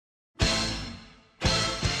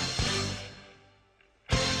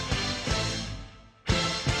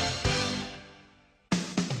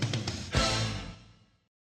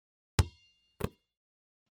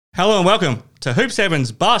Hello and welcome to Hoop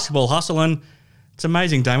 7's Basketball Hustle, and it's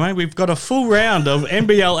amazing, Damo. We've got a full round of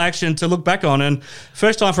NBL action to look back on, and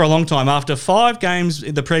first time for a long time. After 5 games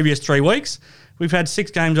in the previous 3 weeks, we've had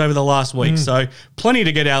 6 games over the last week, so plenty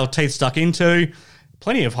to get our teeth stuck into,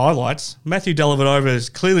 plenty of highlights. Matthew Dellavedova is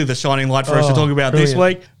clearly the shining light for us to talk about this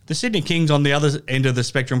week. The Sydney Kings on the other end of the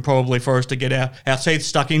spectrum probably for us to get our teeth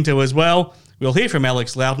stuck into as well. We'll hear from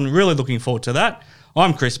Alex Loughton. Really looking forward to that.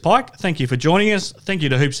 I'm Chris Pike. Thank you for joining us. Thank you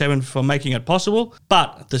to Hoop 7 for making it possible.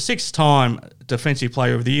 But the 6-time Defensive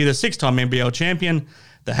Player of the Year, the 6-time NBL champion,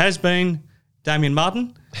 the has-been, Damian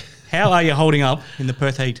Martin. How are you holding up in the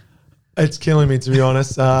Perth heat? It's killing me, to be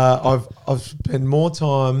honest. I've spent more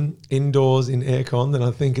time indoors in aircon than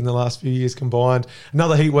I think in the last few years combined.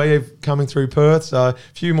 Another heat wave coming through Perth, so a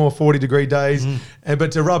few more 40-degree days.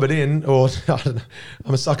 But to rub it in, or I don't know,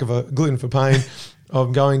 I'm a sucker for gluten for pain.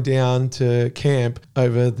 I'm going down to camp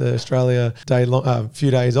over the Australia few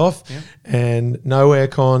days off, and no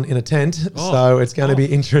aircon in a tent, so it's going to be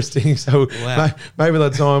interesting. So maybe by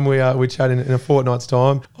the time we chat in a fortnight's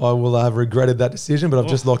time, I will have regretted that decision. But I've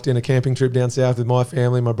just locked in a camping trip down south with my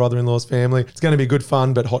family, my brother-in-law's family. It's going to be good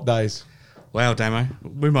fun, but hot days. Wow, Damo,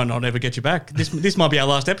 we might not ever get you back. This might be our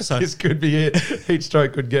last episode. This could be it. Heat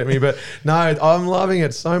stroke could get me. But no, I'm loving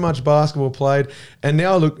it. So much basketball played. And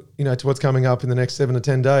now look, to what's coming up in the next 7 to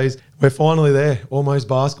 10 days. We're finally there. Almost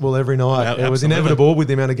basketball every night. It was inevitable with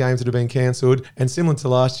the amount of games that have been cancelled. And similar to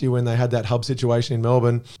last year when they had that hub situation in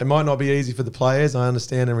Melbourne, it might not be easy for the players. I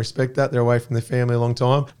understand and respect that. They're away from their family a long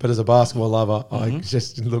time. But as a basketball lover, I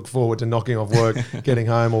just look forward to knocking off work, getting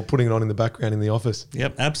home, or putting it on in the background in the office.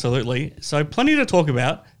 Yep, absolutely. So plenty to talk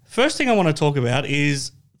about. First thing I want to talk about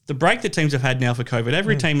is the break that teams have had now for COVID.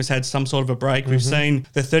 Every team has had some sort of a break. We've seen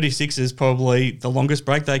the 36ers probably the longest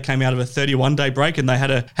break. They came out of a 31-day break, and they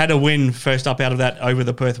had a win first up out of that over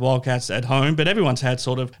the Perth Wildcats at home. But everyone's had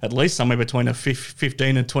sort of at least somewhere between a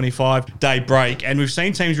 15 and 25-day break. And we've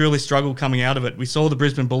seen teams really struggle coming out of it. We saw the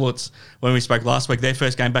Brisbane Bullets when we spoke last week. Their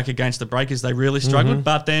first game back against the Breakers, they really struggled.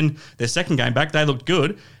 But then their second game back, they looked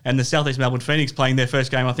good. And the Southeast Melbourne Phoenix playing their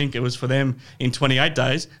first game, I think it was for them in 28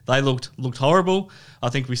 days, they looked horrible. I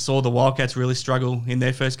think we saw the Wildcats really struggle in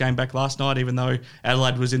their first game back last night, even though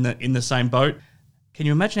Adelaide was in the same boat. Can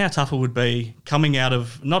you imagine how tough it would be coming out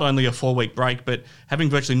of not only a 4-week break, but having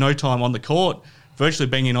virtually no time on the court, virtually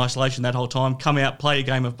being in isolation that whole time, come out, play a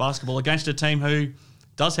game of basketball against a team who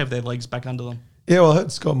does have their legs back under them? Yeah, well, I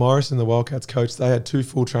heard Scott Morrison, the Wildcats coach, they had 2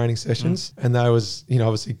 full training sessions, and they was,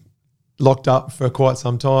 obviously locked up for quite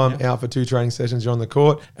some time, out for 2 training sessions on the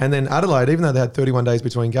court. And then Adelaide, even though they had 31 days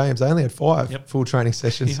between games, they only had 5 full training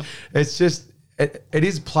sessions. It's just, it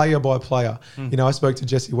is player by player. I spoke to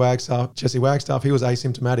Jesse Wagstaff. He was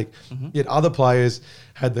asymptomatic. Yet other players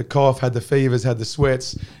had the cough, had the fevers, had the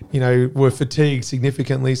sweats, were fatigued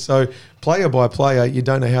significantly. So player by player, you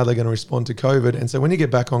don't know how they're going to respond to COVID. And so when you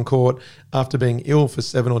get back on court after being ill for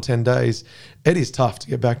 7 or 10 days, it is tough to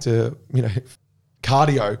get back to,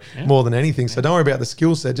 cardio more than anything. So don't worry about the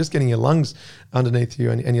skill set, just getting your lungs underneath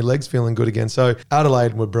you and your legs feeling good again. So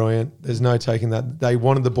Adelaide were brilliant. There's no taking that. They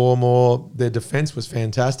wanted the ball more. Their defense was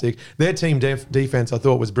fantastic. Their team defense, I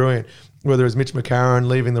thought, was brilliant. Whether it was Mitch McCarron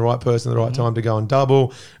leaving the right person at the right time to go and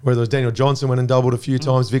double, whether it was Daniel Johnson went and doubled a few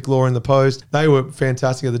times, Vic Law in the post. They were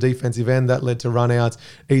fantastic at the defensive end. That led to run-outs,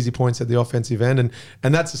 easy points at the offensive end.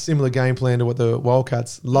 And that's a similar game plan to what the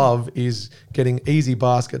Wildcats love, is getting easy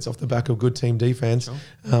baskets off the back of good team defense.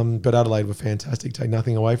 But Adelaide were fantastic, take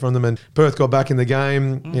nothing away from them. And Perth got back in the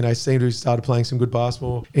game, seemed to have started playing some good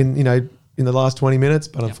basketball in the last 20 minutes,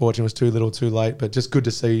 but unfortunately it was too little too late. But just good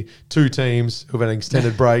to see 2 teams who've had an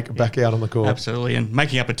extended break back out on the court. Absolutely, and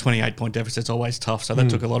making up a 28-point deficit is always tough, so that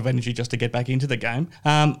took a lot of energy just to get back into the game.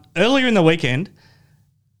 Earlier in the weekend,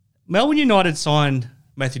 Melbourne United signed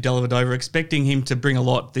Matthew Dellavedova, expecting him to bring a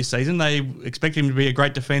lot this season. They expect him to be a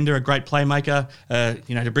great defender, a great playmaker,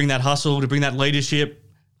 to bring that hustle, to bring that leadership.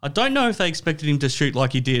 I don't know if they expected him to shoot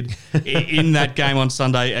like he did in that game on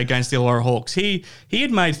Sunday against the Illawarra Hawks. He had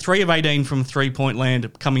made 3 of 18 from 3-point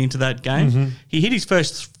land coming into that game. He hit his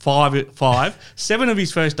first 5, 7 of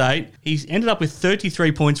his first 8. He ended up with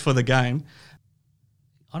 33 points for the game.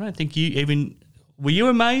 I don't think you even... Were you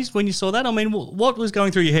amazed when you saw that? I mean, what was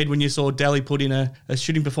going through your head when you saw Daly put in a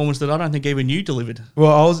shooting performance that I don't think even you delivered?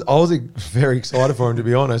 Well, I was very excited for him, to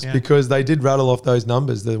be honest, because they did rattle off those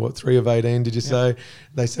numbers. 3 of 18, did you say?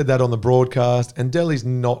 They said that on the broadcast, and Daly's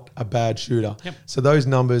not a bad shooter. So those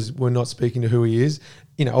numbers were not speaking to who he is.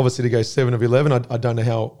 obviously to go 7 of 11, I don't know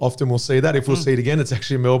how often we'll see that. If we'll see it again, it's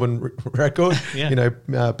actually a Melbourne record.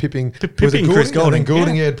 Pipping Chris Goulding.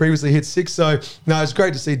 Goulding had previously hit 6. So, no, it's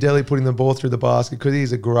great to see Delhi putting the ball through the basket because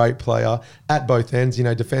he's a great player at both ends.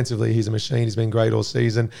 Defensively, he's a machine. He's been great all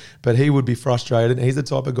season, but he would be frustrated. He's the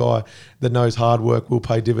type of guy that knows hard work will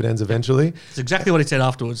pay dividends eventually. It's exactly what he said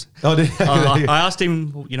afterwards. Oh, I asked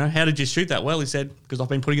him, how did you shoot that well? He said, because I've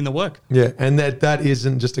been putting in the work. Yeah, and that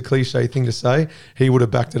isn't just a cliche thing to say. He would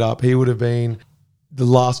have backed it up. He would have been the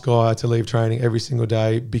last guy to leave training every single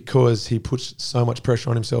day because he puts so much pressure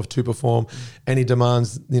on himself to perform and he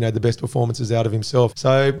demands, the best performances out of himself.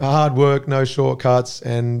 So hard work, no shortcuts,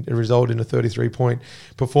 and it resulted in a 33-point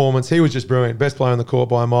performance. He was just brilliant. Best player on the court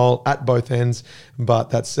by a mile at both ends, but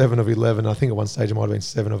that's 7 of 11. I think at one stage it might have been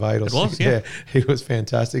 7 of 8 or 6. Yeah, he was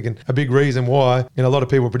fantastic. And a big reason why, a lot of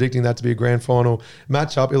people were predicting that to be a grand final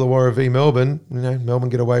matchup, Illawarra v Melbourne. Melbourne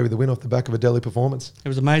get away with the win off the back of a Delhi performance. It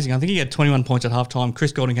was amazing. I think he had 21 points at halftime.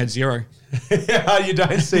 Chris Goulding had 0. You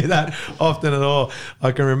don't see that often at all.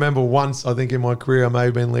 I can remember once, I think in my career, I may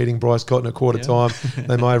have been leading Bryce Cotton at quarter time.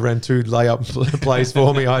 They might have ran 2 layup plays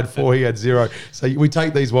for me. I had 4, he had 0. So we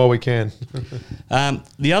take these while we can.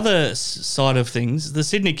 The other side of things, the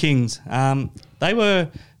Sydney Kings,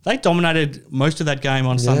 they dominated most of that game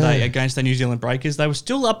on Sunday against the New Zealand Breakers. They were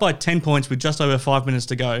still up by 10 points with just over 5 minutes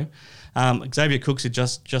to go. Xavier Cooks had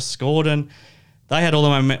just scored and they had all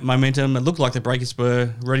the momentum. It looked like the Breakers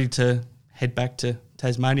were ready to head back to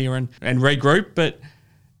Tasmania and regroup, but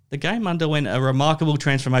the game underwent a remarkable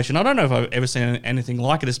transformation. I don't know if I've ever seen anything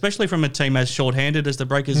like it, especially from a team as short-handed as the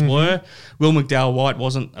Breakers were. Will McDowell-White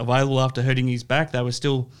wasn't available after hurting his back. They were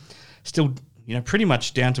still pretty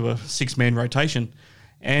much down to a 6-man rotation.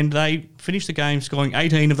 And they finished the game scoring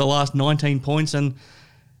 18 of the last 19 points, and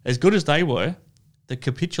as good as they were, the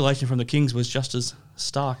capitulation from the Kings was just as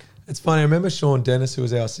stark. It's funny. I remember Sean Dennis, who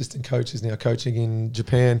was our assistant coach, is now coaching in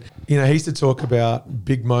Japan. He used to talk about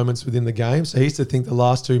big moments within the game. So he used to think the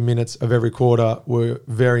last 2 minutes of every quarter were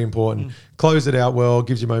very important. Close it out well,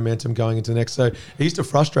 gives you momentum going into the next. So he used to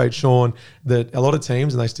frustrate Sean that a lot of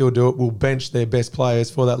teams, and they still do it, will bench their best players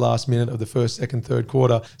for that last minute of the first, second, third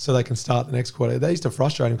quarter so they can start the next quarter. They used to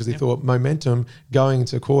frustrate him because he thought momentum going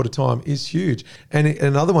into quarter time is huge. And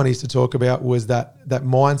another one he used to talk about was that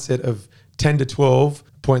mindset of 10 to 12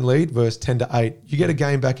 point lead versus 10 to 8. You get a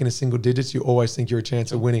game back in a single digits, you always think you're a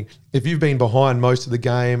chance of winning. If you've been behind most of the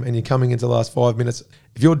game and you're coming into the last 5 minutes,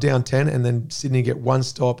 if you're down 10 and then Sydney get one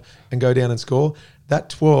stop and go down and score,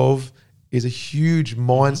 that 12 is a huge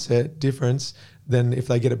mindset difference than if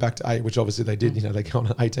they get it back to 8, which obviously they did. They go on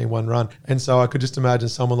an 18-1 run. And so I could just imagine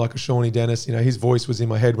someone like a Shawnee Dennis, his voice was in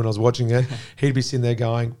my head when I was watching it. He'd be sitting there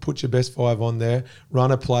going, put your best 5 on there,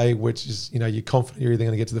 run a play, which is, you're confident you're either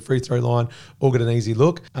going to get to the free throw line or get an easy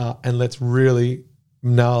look, and let's really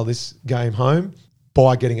nail this game home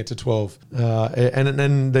by getting it to 12. And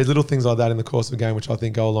then there's little things like that in the course of the game, which I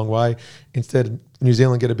think go a long way. Instead, New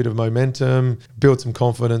Zealand get a bit of momentum, build some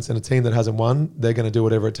confidence, and a team that hasn't won, they're going to do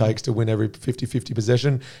whatever it takes to win every 50-50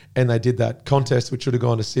 possession. And they did that. Contest, which should have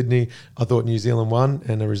gone to Sydney, I thought New Zealand won,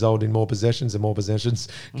 and it resulted in more possessions, and more possessions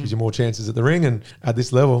gives you more chances at the ring. And at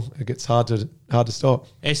this level, it gets hard to stop.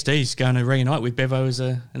 SD's going to reunite with Bevo as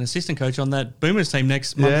an assistant coach on that Boomers team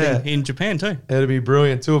next month in Japan too. It'll be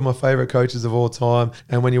brilliant. 2 of my favourite coaches of all time.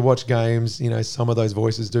 And when you watch games, some of those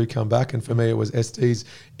voices do come back. And for me, it was SD's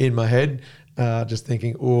in my head. Just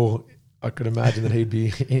thinking, I could imagine that he'd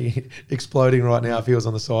be exploding right now if he was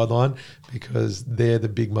on the sideline, because they're the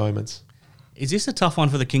big moments. Is this a tough one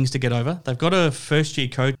for the Kings to get over? They've got a first-year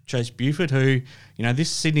coach, Chase Buford, who,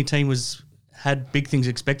 this Sydney team had big things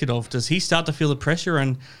expected of. Does he start to feel the pressure,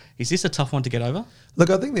 and is this a tough one to get over? Look,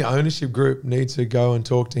 I think the ownership group needs to go and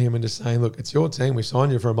talk to him and just saying, look, it's your team. We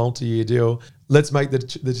signed you for a multi-year deal. Let's make the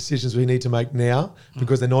decisions we need to make now,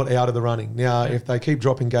 because they're not out of the running. Now, if they keep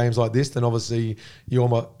dropping games like this, then obviously you're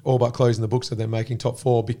all but closing the books of them making top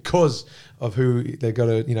 4 because of who they've got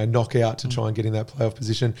to knock out to try and get in that playoff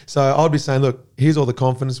position. So I'd be saying, look, here's all the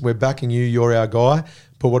confidence. We're backing you. You're our guy.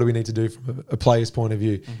 But what do we need to do from a player's point of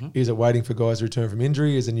view? Is it waiting for guys to return from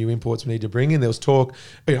injury? Is there new imports we need to bring in? There was talk,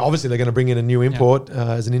 obviously they're going to bring in a new import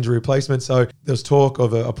as an injury replacement. So there was talk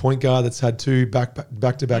of a point guard that's had 2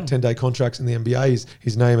 back-to-back 10-day contracts in the NBA.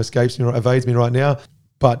 His name evades me right now.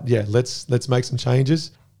 But yeah, let's make some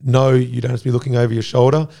changes. No, you don't have to be looking over your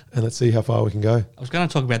shoulder, and let's see how far we can go. I was going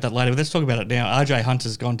to talk about that later, but let's talk about it now. RJ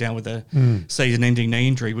Hunter's gone down with a season-ending knee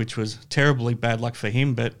injury, which was terribly bad luck for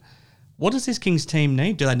him, but what does this Kings team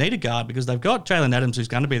need? Do they need a guard? Because they've got Jalen Adams, who's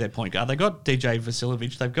going to be their point guard. They've got DJ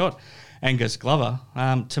Vasiljevic. They've got Angus Glover.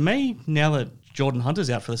 To me, now that Jordan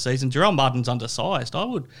Hunter's out for the season, Jerome Martin's undersized.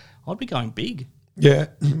 I'd be going big. Yeah,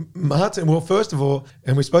 Martin. Well, first of all,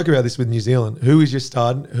 and we spoke about this with New Zealand. Who is your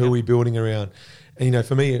stud? Who are we building around? And,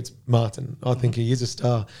 for me, it's Martin. I think he is a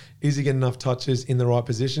star. Is he getting enough touches in the right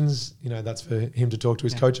positions? That's for him to talk to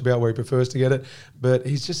his coach about where he prefers to get it. But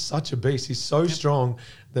he's just such a beast. He's so strong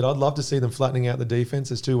that I'd love to see them flattening out the defense.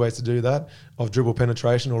 There's two ways to do that, of dribble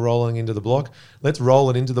penetration or rolling into the block. Let's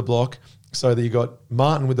roll it into the block so that you got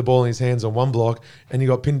Martin with the ball in his hands on one block and you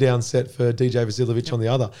got pinned down set for DJ Vasiljevic on the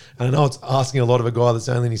other. And I know it's asking a lot of a guy that's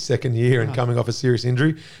only in his second year and coming off a serious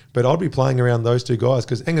injury, but I'd be playing around those two guys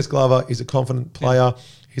because Angus Glover is a confident player.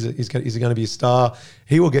 He's going to be a star.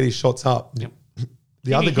 He will get his shots up. Yep.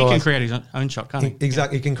 The other guys, he can create his own shot, can't he?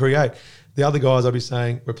 Exactly, he can create. The other guys, I'll be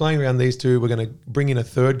saying, we're playing around these two. We're going to bring in a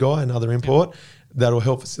third guy, another import. That'll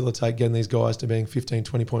help facilitate getting these guys to being 15,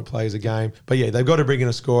 20-point players a game. But, they've got to bring in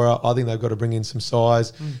a scorer. I think they've got to bring in some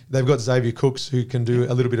size. They've got Xavier Cooks who can do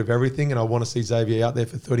a little bit of everything, and I want to see Xavier out there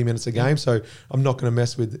for 30 minutes a game. So I'm not going to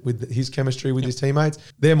mess with his chemistry with his teammates.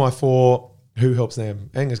 They're my four. Who helps them?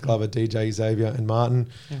 Angus Glover, DJ, Xavier, and Martin.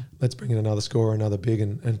 Yeah. Let's bring in another scorer, another big,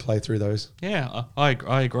 and play through those. Yeah, I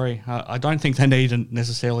agree. I don't think they need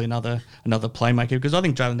necessarily another playmaker because I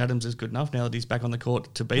think Jalen Adams is good enough now that he's back on the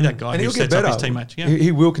court to be that guy and who sets up his teammates. Yeah.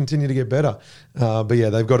 He will continue to get better. But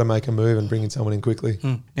they've got to make a move and bring in someone in quickly.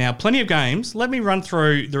 Now, plenty of games. Let me run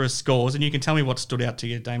through the scores and you can tell me what stood out to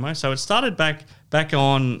you, Damo. So it started back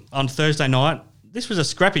on Thursday night. This was a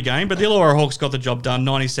scrappy game, but the Illawarra Hawks got the job done,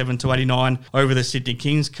 97-89 over the Sydney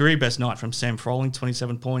Kings. Career best night from Sam Froling,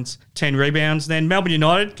 27 points, 10 rebounds. Then Melbourne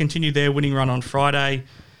United continued their winning run on Friday.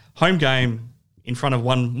 Home game in front of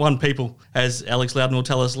one people, as Alex Loudon will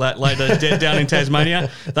tell us later, down in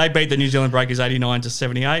Tasmania. They beat the New Zealand Breakers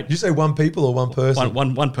 89-78. Did you say one people or one person?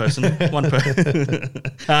 One person.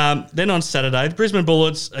 Then on Saturday, the Brisbane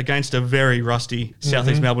Bullets against a very rusty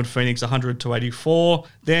Southeast Melbourne Phoenix, 100-84.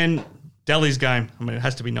 Then Delhi's game. I mean, it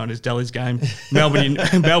has to be known as Delhi's game. Melbourne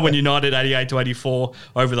United 88-84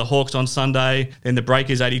 over the Hawks on Sunday. Then the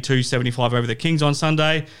Breakers 82-75 over the Kings on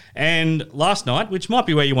Sunday. And last night, which might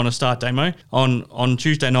be where you want to start, Damo, on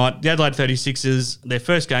Tuesday night, the Adelaide 36ers, their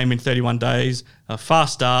first game in 31 days, a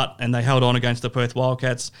fast start, and they held on against the Perth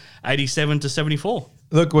Wildcats 87-74.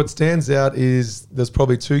 Look, what stands out is there's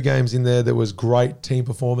probably two games in there that was great team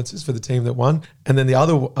performances for the team that won. And then the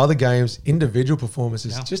other games, individual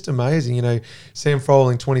performances, just amazing. Sam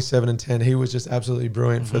Froling, 27 and 10, he was just absolutely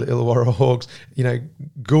brilliant for the Illawarra Hawks.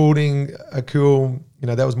 Goulding, Akul,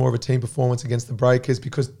 that was more of a team performance against the Breakers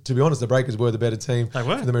because, to be honest, the Breakers were the better team for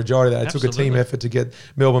the majority of that. It took a team effort to get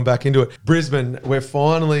Melbourne back into it. Brisbane, we're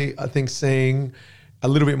finally, I think, seeing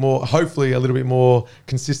hopefully a little bit more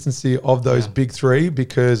consistency of those big three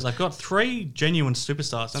because they've got three genuine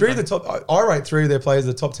superstars. Three of the top, I rate three of their players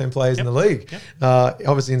the top 10 players in the league.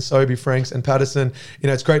 Obviously in Sobey, Franks, and Patterson.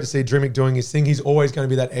 It's great to see Drimmick doing his thing. He's always going to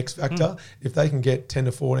be that X factor. If they can get 10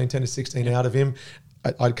 to 14, 10 to 16 out of him,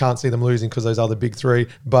 I can't see them losing because those other big three.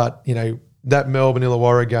 But that Melbourne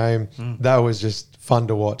Illawarra game, that was just fun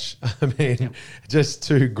to watch. I mean, just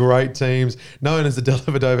two great teams, known as the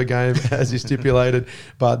Dellavedova game, as you stipulated,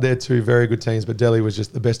 but they're two very good teams. But Delhi was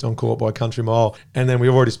just the best on court by a country mile. And then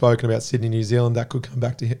we've already spoken about Sydney, New Zealand. That could come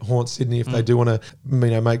back to haunt Sydney if they do want to,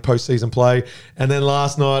 make postseason play. And then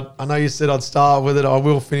last night, I know you said I'd start with it. I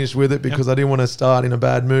will finish with it because I didn't want to start in a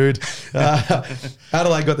bad mood.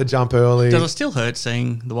 Adelaide got the jump early. Does it still hurt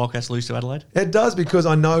seeing the Wildcats lose to Adelaide? It does because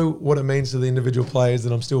I know what it means to the individual players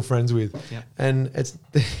that I'm still friends with. And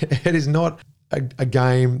it is not a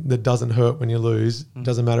game that doesn't hurt when you lose. It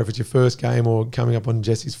doesn't matter if it's your first game or coming up on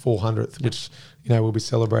Jesse's 400th, which we'll be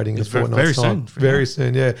celebrating in a fortnight's time. Very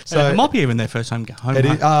soon, yeah. So it might be even their first home game. Home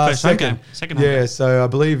game. Second home game. So I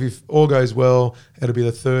believe if all goes well, it'll be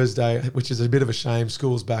the Thursday, which is a bit of a shame.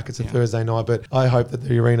 School's back. It's a Thursday night, but I hope that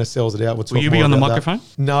the arena sells it out. Will you be on the microphone?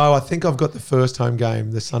 That. No, I think I've got the first home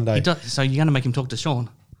game this Sunday. So you're going to make him talk to Sean?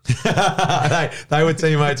 they were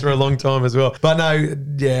teammates for a long time as well. But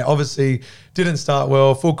no, obviously didn't start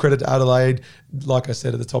well. Full credit to Adelaide. Like I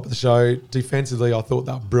said at the top of the show, defensively, I thought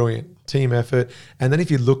they were brilliant. Team effort. And then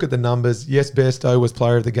if you look at the numbers, yes, Bairstow was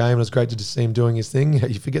player of the game. It was great to just see him doing his thing.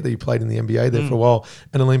 You forget that he played in the NBA there for a while,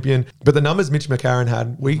 an Olympian. But the numbers Mitch McCarron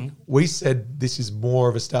had, we said this is more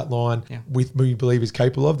of a stat line we believe he's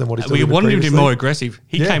capable of than what he's done. We wanted him to be more aggressive.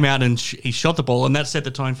 He came out and he shot the ball, and that set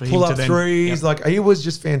the tone for him to then... Pull up threes. He was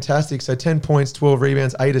just fantastic. So 10 points, 12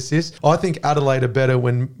 rebounds, 8 assists. I think Adelaide are better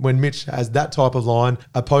when Mitch has that type of line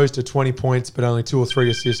opposed to 20 points but only 2 or 3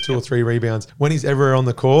 assists, 2 or 3 rebounds. When he's everywhere on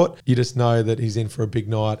the court, you just know that he's in for a big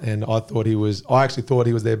night, and I actually thought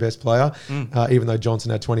he was their best player, even though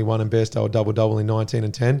Johnson had 21 and Bairstow a double-double in 19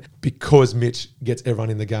 and 10, because Mitch gets everyone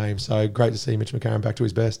in the game. So great to see Mitch McCarron back to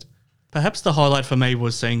his best. Perhaps the highlight for me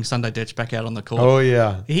was seeing Sunday Dech back out on the court. Oh,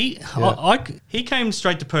 yeah. He came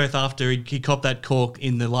straight to Perth after he copped that cork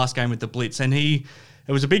in the last game with the Blitz, and it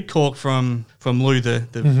was a big cork from Lou,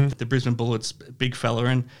 the Brisbane Bullets big fella,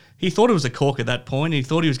 and he thought it was a cork at that point. He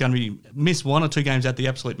thought he was going to miss 1 or 2 games at the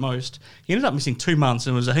absolute most. He ended up missing 2 months,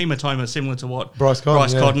 and it was a hematoma similar to what Bryce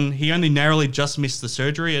Cotton. He only narrowly just missed the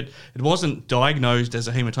surgery. It wasn't diagnosed as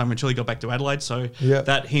a hematoma until he got back to Adelaide, so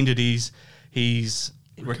that hindered his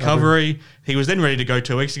recovery. He was then ready to go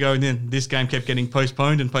 2 weeks ago, and then this game kept getting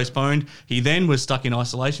postponed. He then was stuck in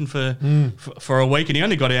isolation for a week, and he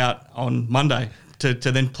only got out on Monday to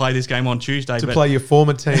then play this game on Tuesday. To play your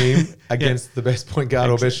former team against the best point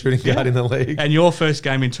guard or best shooting guard in the league. And your first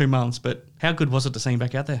game in 2 months, but how good was it to see him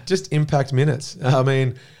back out there? Just impact minutes. I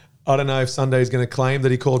mean, I don't know if Sunday's going to claim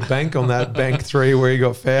that he called bank on that bank 3 where he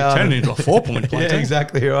got fouled. It turned into a 4-point play. Yeah,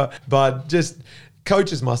 exactly right. But just...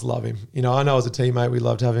 coaches must love him. I know as a teammate, we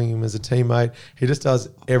loved having him as a teammate. He just does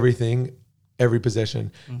everything, every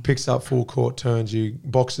possession. Picks up full court turns, you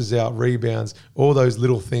boxes out, rebounds, all those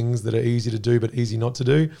little things that are easy to do but easy not to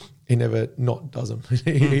do. He never not does them.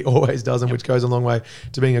 He always does them, which goes a long way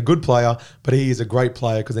to being a good player. But he is a great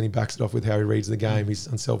player because then he backs it off with how he reads the game, his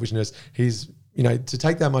unselfishness. He's, to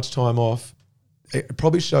take that much time off, it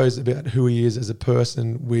probably shows about who he is as a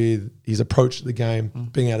person with his approach to the game,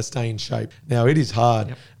 being able to stay in shape. Now, it is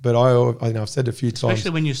hard, but I've said it a few times.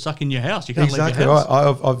 Especially when you're stuck in your house. You can't leave your house.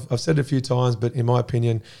 Right. I've said it a few times, but in my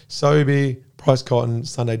opinion, Sobey, Bryce Cotton,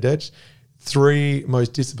 Sunday Dech, 3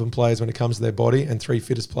 most disciplined players when it comes to their body and 3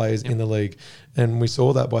 fittest players in the league. And we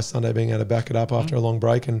saw that by Sunday being able to back it up after a long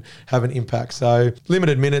break and have an impact. So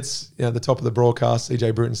limited minutes, at the top of the broadcast,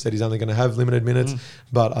 CJ Bruton said he's only going to have limited minutes,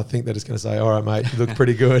 but I think they're just going to say, all right, mate, you look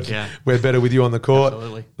pretty good. We're better with you on the court.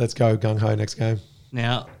 Absolutely. Let's go gung-ho next game.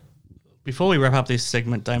 Now, before we wrap up this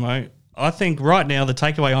segment, Damo, I think right now the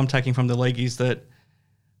takeaway I'm taking from the league is that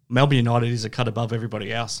Melbourne United is a cut above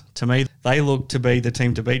everybody else. To me, they look to be the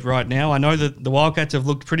team to beat right now. I know that the Wildcats have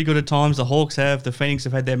looked pretty good at times. The Hawks have. The Phoenix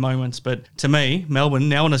have had their moments. But to me, Melbourne,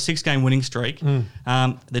 now on a 6-game winning streak,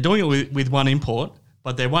 they're doing it with one import.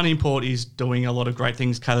 But their one import is doing a lot of great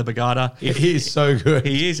things, Caleb Agata. He is so good.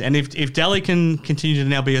 He is. And if Daly can continue to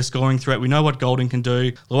now be a scoring threat, we know what Golden can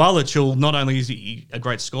do. Luala Chul, not only is he a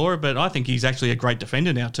great scorer, but I think he's actually a great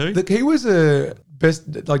defender now too. Look, he was a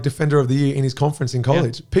best defender of the year in his conference in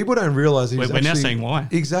college. Yeah. People don't realise we're now seeing why.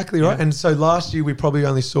 Exactly right. And so last year we probably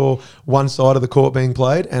only saw one side of the court being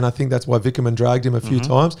played, and I think that's why Vickerman dragged him a few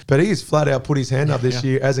times. But he has flat out put his hand up this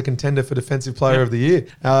year as a contender for Defensive Player of the Year.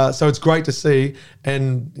 So it's great to see,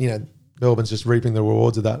 and Melbourne's just reaping the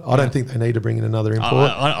rewards of that. I don't think they need to bring in another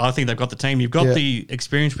import. I think they've got the team. You've got the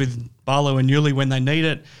experience with Barlow and Newley when they need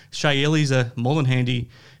it. Shea Illy's a more than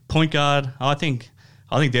handy point guard. I think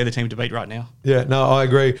they're the team to beat right now. Yeah, no, I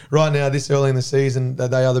agree. Right now, this early in the season,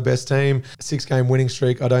 they are the best team. 6-game winning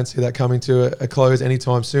streak, I don't see that coming to a close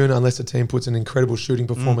anytime soon unless a team puts an incredible shooting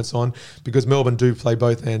performance on, because Melbourne do play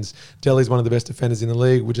both ends. Delhi's one of the best defenders in the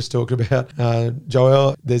league. We just talked about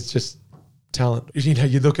Joel. There's just talent.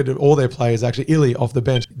 You look at all their players, actually, Illy off the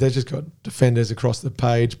bench, they've just got defenders across the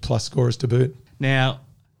page plus scorers to boot. Now,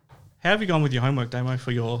 how have you gone with your homework, Damo,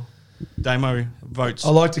 for your Damo votes? I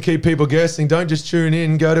like to keep people guessing. Don't just tune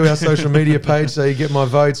in. Go to our social media page so you get my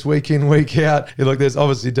votes week in, week out. Look, there's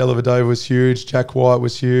obviously Dellavedova was huge. Jack White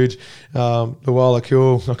was huge. Luala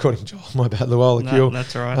Kul, I called him Joel, my bad. Luala Kul.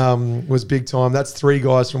 That's all right. Was big time. That's 3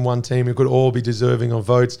 guys from one team who could all be deserving of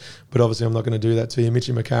votes, but obviously I'm not going to do that to you.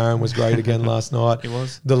 Mitchy McCarron was great again last night. He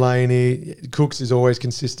was. Delaney. Cooks is always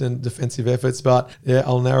consistent defensive efforts, but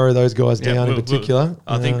I'll narrow those guys down in particular.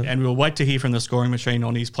 I think, and we'll wait to hear from the scoring machine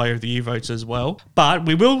on his Player of the Year votes as well. But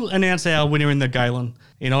we will announce our winner in the Galen,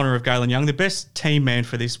 in honour of Galen Young, the best team man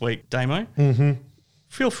for this week, Damo.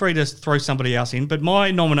 Feel free to throw somebody else in, but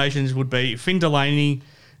my nominations would be Finn Delaney,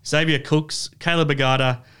 Xavier Cooks, Caleb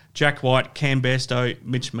Agata, Jack White, Cam Bairstow,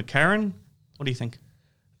 Mitch McCarron. What do you think?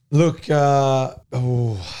 Look,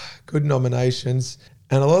 good nominations.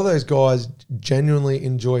 And a lot of those guys genuinely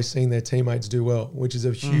enjoy seeing their teammates do well, which is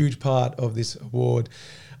a huge part of this award.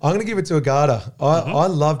 I'm going to give it to Agata. I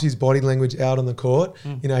loved his body language out on the court.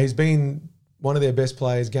 He's been one of their best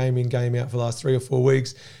players game in, game out for the last 3 or 4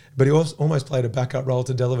 weeks, but he almost played a backup role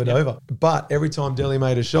to Dellavedova. But every time Delhi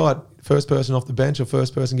made a shot, first person off the bench or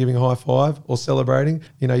first person giving a high five or celebrating,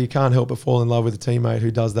 you can't help but fall in love with a teammate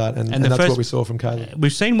who does that. And that's what we saw from Caleb.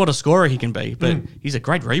 We've seen what a scorer he can be, but he's a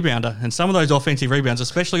great rebounder. And some of those offensive rebounds,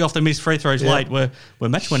 especially off the missed free throws late, were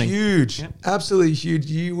match winning. Huge. Absolutely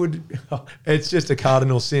huge. It's just a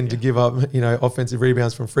cardinal sin to give up, offensive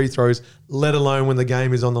rebounds from free throws, let alone when the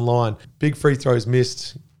game is on the line. Big free throws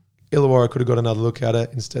missed. Illawarra could have got another look at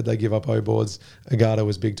it. Instead, they give up O-boards. Agata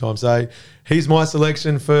was big time. So he's my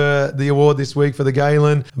selection for the award this week for the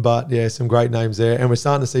Galen. But yeah, some great names there. And we're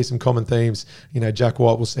starting to see some common themes. Jack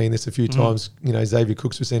White, we've seen this a few times. Xavier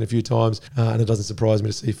Cooks we've seen a few times. And it doesn't surprise me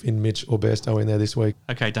to see Finn, Mitch or Bairstow in there this week.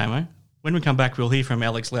 Okay, Damo. When we come back, we'll hear from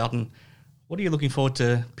Alex Loughton. What are you looking forward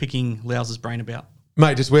to picking Louse's brain about?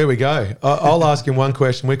 Mate, just where we go. I'll ask him one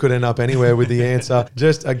question. We could end up anywhere with the answer.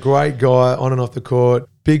 Just a great guy on and off the court,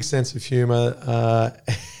 big sense of humour,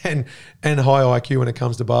 and high IQ when it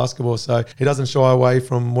comes to basketball. So he doesn't shy away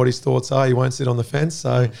from what his thoughts are. He won't sit on the fence.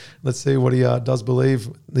 So let's see what he does believe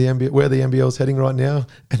where the NBL is heading right now.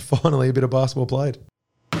 And finally, a bit of basketball played.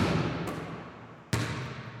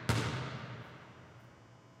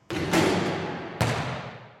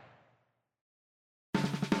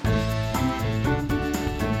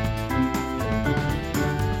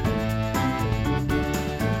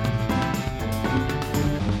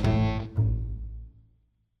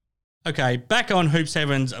 Okay, back on Hoops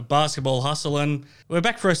Heaven's basketball hustle, and we're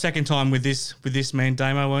back for a second time with this man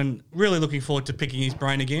Damo, and really looking forward to picking his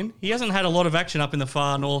brain again. He hasn't had a lot of action up in the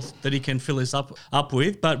far north that he can fill us up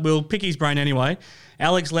with, but we'll pick his brain anyway.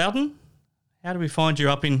 Alex Loughton, how do we find you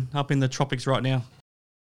up in the tropics right now?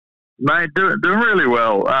 Mate, doing really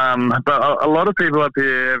well. But a lot of people up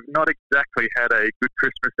here have not exactly had a good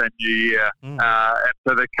Christmas and New Year, and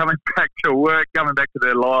so they're coming back to work, coming back to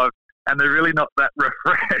their lives, and they're really not that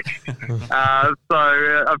refreshed.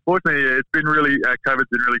 So unfortunately, it's been really COVID's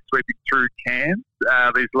been really sweeping through Cairns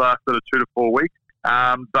these last sort of 2 to 4 weeks.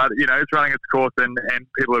 But it's running its course, and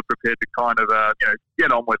people are prepared to kind of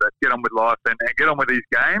get on with it, get on with life, and get on with these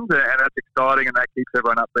games, and that's exciting, and that keeps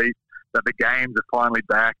everyone upbeat that the games are finally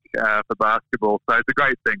back for basketball. So it's a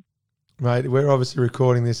great thing. Mate, we're obviously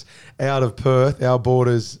recording this out of Perth. Our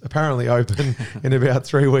borders apparently open in about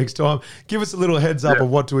 3 weeks' time. Give us a little heads up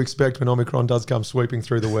of what to expect when Omicron does come sweeping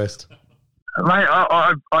through the West. Mate,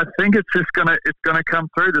 I think it's just gonna come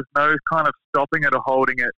through. There's no kind of stopping it or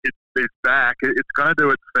holding it. It's back. It's gonna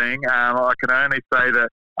do its thing. I can only say that.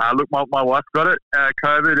 Look, my wife got it,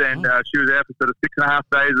 COVID, and she was out for sort of 6.5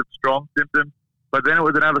 days of strong symptoms. But then it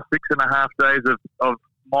was another 6.5 days of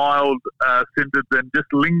mild symptoms and just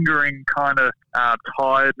lingering kind of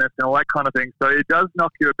tiredness and all that kind of thing. So it does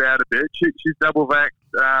knock you about a bit. She's double vaxxed.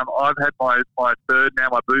 I've had my third now,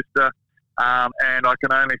 my booster, and I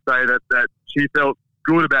can only say that she felt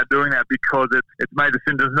good about doing that because it's made the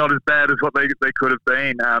symptoms not as bad as what they could have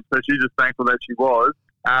been. So she's just thankful that she was.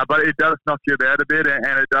 But it does knock you about a bit, and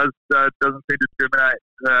it doesn't seem to discriminate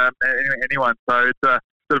anyone. So it's a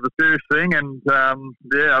sort of a serious thing, and I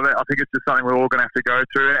think it's just something we're all going to have to go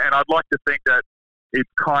through. And I'd like to think that it's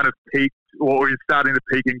kind of peaked, or is starting to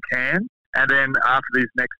peak in Cairns, and then after these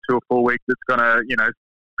next 2 or 4 weeks, it's going to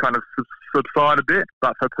kind of subside a bit.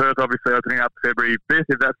 But for Perth, obviously opening up February 5th,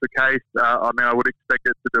 if that's the case, I would expect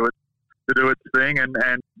it to do its thing, and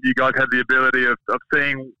you guys have the ability of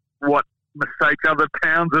seeing what mistakes other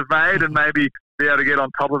towns have made and maybe be able to get on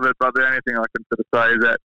top of it. But the only thing I can sort of say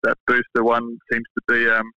is that booster one seems to be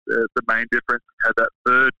the main difference. Had that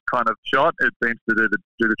third kind of shot, it seems to do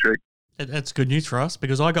the trick. That's good news for us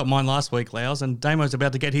because I got mine last week, Laos, and Damo's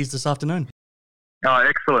about to get his this afternoon. Oh,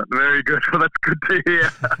 excellent. Very good. Well, that's good to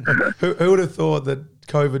hear. Who would have thought that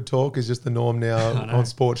COVID talk is just the norm now on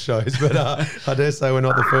sports shows? But I dare say we're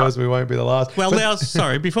not the first. We won't be the last. Well, Laos,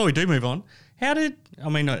 sorry, before we do move on,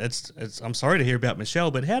 I'm sorry to hear about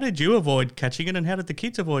Michelle, but how did you avoid catching it and how did the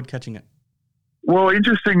kids avoid catching it? Well,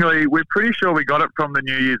 interestingly, we're pretty sure we got it from the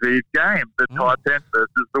New Year's Eve game, the Taipans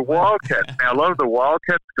versus the Wildcats. Now, a lot of the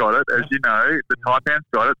Wildcats got it, as you know. The Taipans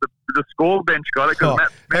got it. The score bench got it.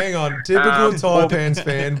 Matt Smith, hang on. Typical Taipans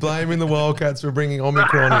fan blaming the Wildcats for bringing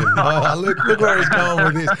Omicron in. Look where he's going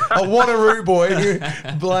with this. A Wanneroo boy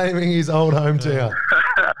blaming his old hometown.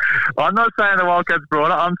 I'm not saying the Wildcats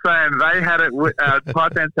brought it. I'm saying they had it.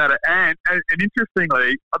 Taipans had it. And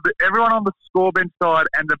interestingly, everyone on the score bench side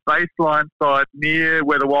and the baseline side near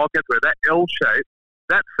where the Wildcats were, that L shape,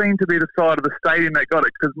 that seemed to be the side of the stadium that got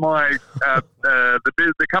it because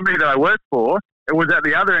the company that I work for, it was at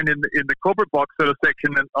the other end in the corporate box sort of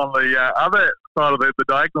section and on the other side of the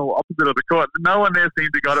diagonal opposite of the court. No one there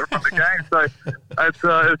seemed to got it from the game. So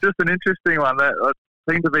it's just an interesting one. That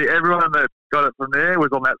seemed to be everyone that got it from there was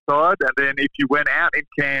on that side. And then if you went out in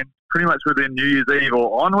Cairns pretty much within New Year's Eve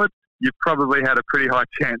or onwards, you probably had a pretty high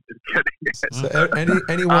chance of getting it. So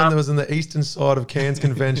anyone that was on the eastern side of Cairns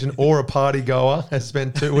Convention or a party goer has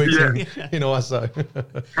spent 2 weeks in ISO.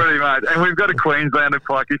 Pretty much. And we've got a Queenslander,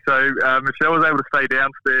 Pikey, so Michelle was able to stay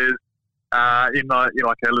downstairs in like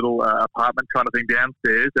a little apartment kind of thing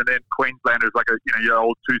downstairs, and then Queenslander is like your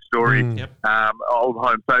old 2-story old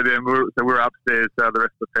home. So then we're upstairs, the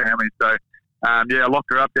rest of the family. So I locked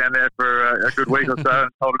her up down there for a good week or so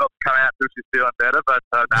and told her not to come out until she's feeling better. But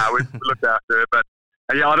no, we looked after her. But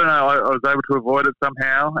I don't know. I was able to avoid it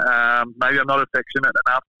somehow. Maybe I'm not affectionate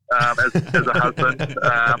enough. As a husband,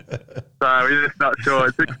 so we're just not sure.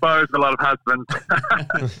 It's exposed a lot of husbands.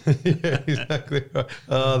 Yeah, exactly.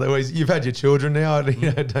 Right. You've had your children now.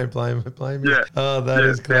 Don't blame you. Yeah. That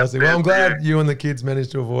is classic. Well, I'm glad you and the kids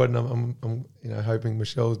managed to avoid, and I'm hoping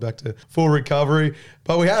Michelle's back to full recovery.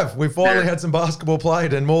 But we finally had some basketball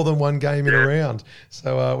played and more than one game in a round.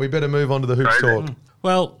 So we better move on to the hoops talk.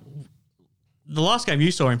 Well, the last game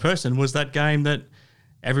you saw in person was that game that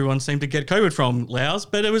everyone seemed to get COVID from, Louws,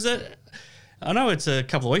 but it was I know it's a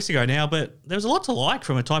couple of weeks ago now, but there was a lot to like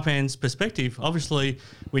from a Taipan's perspective. Obviously,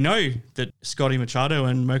 we know that Scotty Machado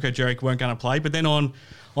and Mirko Jeric weren't going to play, but then on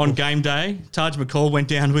game day, Taj McCall went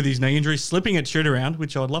down with his knee injury, slipping at shoot-around,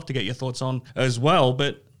 which I'd love to get your thoughts on as well,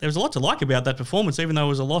 but there was a lot to like about that performance, even though it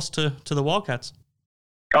was a loss to the Wildcats.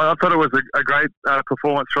 I thought it was a great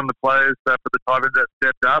performance from the players for the Tigers that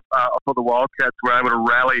stepped up. I thought the Wildcats were able to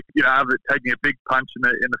rally, after taking a big punch in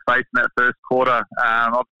the face in that first quarter.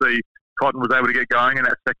 Obviously, Cotton was able to get going in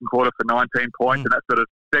that second quarter for 19 points, and that sort of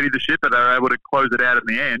steadied the ship, but they were able to close it out in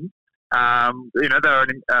the end. They were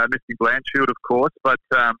missing Blanchfield, of course, but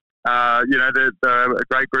they're a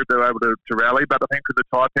great group. They were able to rally. But I think for the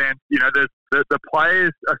Taipans, the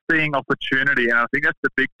players are seeing opportunity, and I think that's the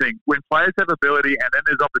big thing. When players have ability and then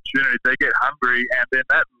there's opportunity, they get hungry, and then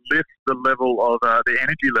that lifts the level of the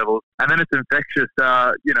energy levels, and then it's infectious.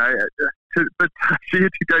 To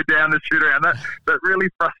go down the shoot-around, that really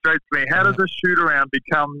frustrates me. How does a shoot-around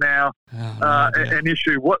become now an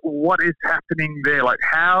issue? What is happening there? Like,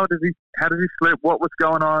 how does he slip? What was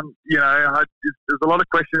going on? There's a lot of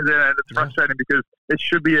questions there, and it's frustrating because it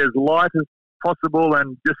should be as light as possible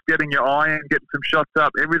and just getting your eye in, getting some shots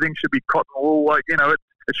up. Everything should be cotton wool.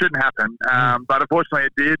 It shouldn't happen. But unfortunately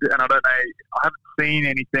it did, and I don't know. I haven't seen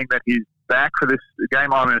anything that he's back for this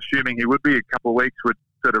game. I'm assuming he would be. A couple of weeks would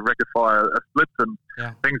sort of rectify a slip and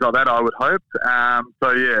things like that, I would hope.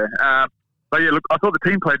 But look, I thought the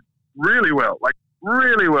team played really well.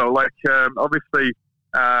 Obviously,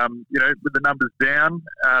 with the numbers down,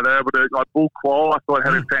 they're able to, Bull Qual, I thought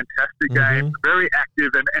had a fantastic game, very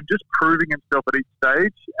active and just proving himself at each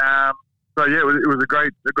stage. It was a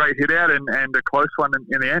great hit out and a close one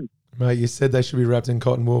in the end. Mate, you said they should be wrapped in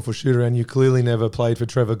cotton wool for shoot-around. You clearly never played for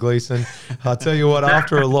Trevor Gleeson. I'll tell you what,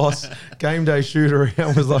 after a loss, game day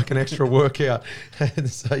shoot-around was like an extra workout.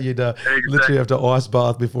 So you'd literally have to ice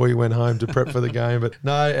bath before you went home to prep for the game. But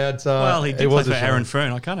no, he did play for Aaron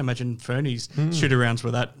Fern. I can't imagine Fernie's shoot-arounds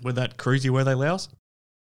were that cruisy, were they, Louws?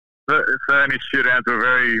 Fernie's shoot-outs were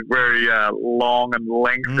very, very long and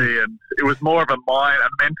lengthy, and it was more of a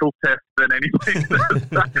mental test than anything.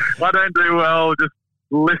 I don't do well just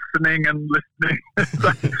listening,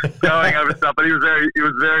 going over stuff. But he was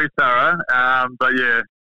very thorough. But yeah,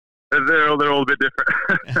 they're all a bit different.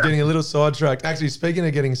 Getting a little sidetracked. Actually, speaking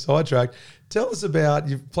of getting sidetracked, tell us about,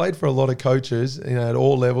 you've played for a lot of coaches, at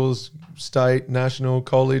all levels, state, national,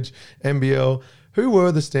 college, NBL. Who were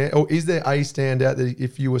or is there a standout that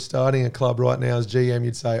if you were starting a club right now as GM,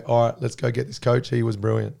 you'd say, all right, let's go get this coach. He was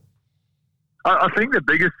brilliant. I think the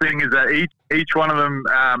biggest thing is that each one of them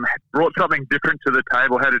brought something different to the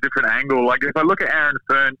table, had a different angle. Like if I look at Aaron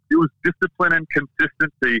Fern, it was discipline and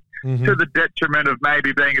consistency to the detriment of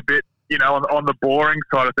maybe being a bit, on the boring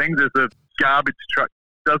side of things. There's a garbage truck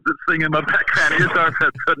does its thing in my background here, sorry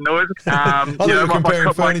for that noise. I thought you were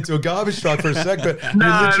comparing Fernie to a garbage truck for a sec, but you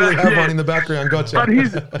literally have one in the background. Gotcha. But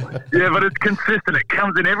but it's consistent. It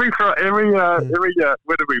comes in every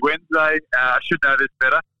Wednesday. I should know this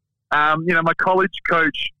better. My college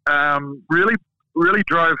coach really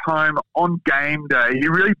drove home on game day. He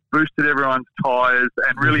really boosted everyone's tyres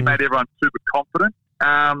and really made everyone super confident.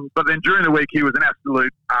 But then during the week, he was an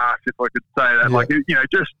absolute arse, if I could say that. Yeah.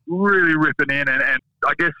 Just really ripping in and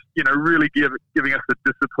I guess, really giving us the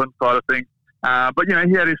discipline side of things. But he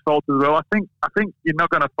had his faults as well. I think you're not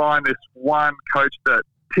going to find this one coach that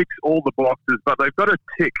ticks all the boxes, but they've got to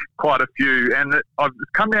tick quite a few. And it's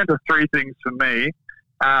come down to three things for me.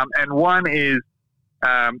 And one is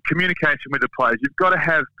communication with the players. You've got to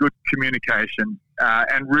have good communication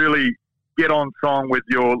and really get on song with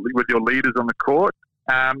your leaders on the court.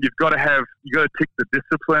 You've got to tick the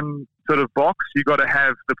discipline sort of box. You've got to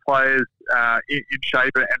have the players in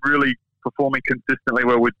shape and really performing consistently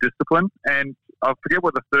well with discipline. And I forget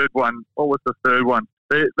what was the third one.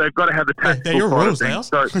 they've got to have the tactical They're your side rules,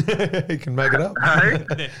 of things. So, You can make it up.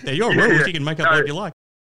 hey? They're your rules. You can make up what you like.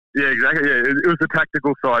 Yeah, exactly. Yeah, it was the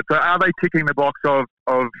tactical side. So are they ticking the box of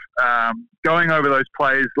going over those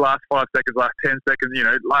plays, last 5 seconds, last 10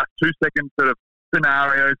 seconds, last 2 seconds sort of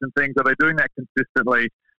scenarios and things? Are they doing that consistently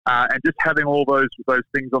and just having all those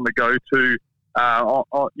things on the go to,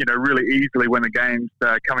 really easily when the game's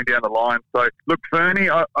coming down the line? So look, Fernie,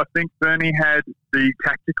 I think Fernie had the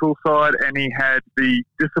tactical side and he had the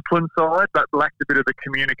discipline side, but lacked a bit of the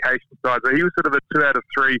communication side. So he was sort of a 2 out of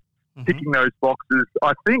 3. Ticking those boxes.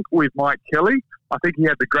 I think with Mike Kelly, I think he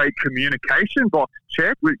had the great communication box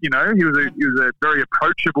check. He was a very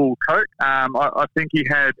approachable coach. I think he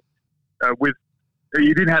had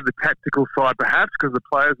he didn't have the tactical side perhaps because the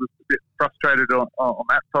players were a bit frustrated on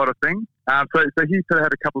that side of things. So he sort of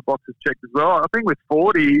had a couple of boxes checked as well. I think with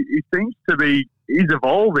Ford, he seems to be he's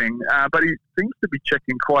evolving, but he seems to be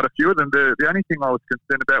checking quite a few of them. The only thing I was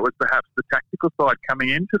concerned about was perhaps the tactical side coming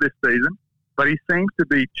into this season. But he seems to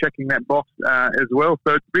be checking that box as well.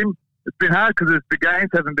 So it's been hard because the games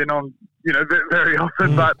haven't been on, very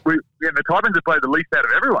often. But the Titans have played the least out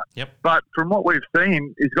of everyone. Yep. But from what we've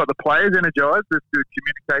seen, he's got the players energised. There's good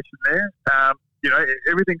communication there.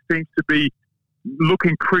 Everything seems to be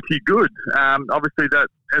looking pretty good. Obviously, that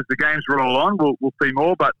as the games roll on, we'll see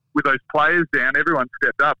more. But with those players down, everyone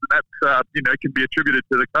stepped up, and that's can be attributed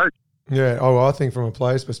to the coach. Yeah, I think from a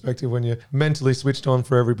player's perspective, when you're mentally switched on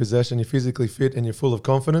for every possession, you're physically fit and you're full of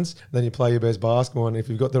confidence, then you play your best basketball. And if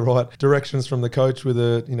you've got the right directions from the coach with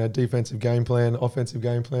a defensive game plan, offensive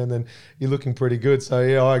game plan, then you're looking pretty good. So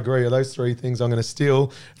yeah, I agree. Those 3 things I'm going to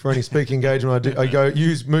steal for any speaking engagement I go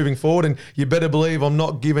use moving forward. And you better believe I'm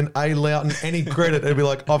not giving A. Loughton any credit. It'll be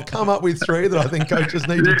like, I've come up with 3 that I think coaches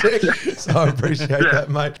need to tick. So I appreciate that,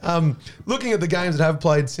 mate. Looking at the games that have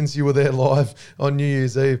played since you were there live on New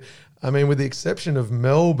Year's Eve, I mean, with the exception of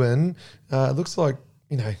Melbourne, it looks like,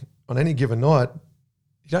 on any given night,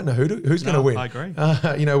 you don't know who's going to win. I agree.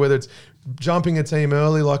 Whether it's jumping a team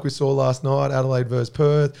early like we saw last night, Adelaide versus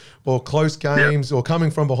Perth, or close games, or coming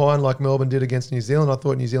from behind like Melbourne did against New Zealand. I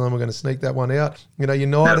thought New Zealand were going to sneak that one out.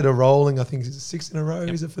 United are rolling. I think it's 6 in a row,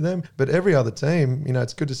 is it for them? But every other team,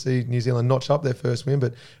 it's good to see New Zealand notch up their first win.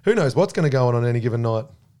 But who knows what's going to go on any given night?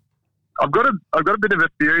 I've got a bit of a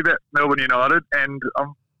theory about Melbourne United, and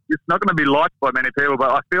it's not going to be liked by many people,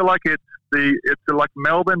 but I feel like it's like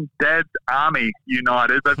Melbourne Dad's Army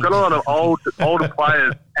United. They've got a lot of older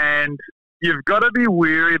players, and you've got to be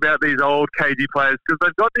wary about these old cagey players because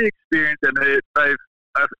they've got the experience and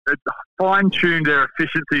they've fine-tuned their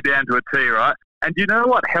efficiency down to a T, right? And you know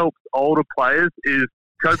what helps older players is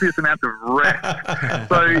copious amounts of rest.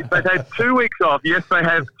 So they've had 2 weeks off. Yes, they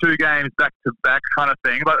have 2 games back-to-back kind of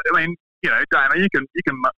thing, but I mean, Damo, you can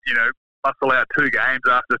muscle out 2 games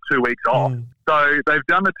after 2 weeks off. So they've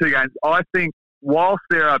done the 2 games. I think whilst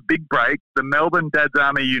there are big breaks, the Melbourne Dad's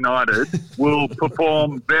Army United will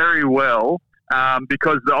perform very well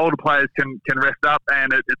because the older players can rest up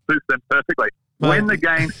and it suits them perfectly. When the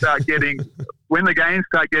games start getting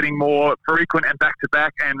more frequent and back to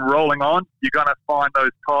back and rolling on, you're going to find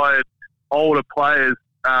those tired older players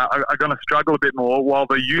are going to struggle a bit more, while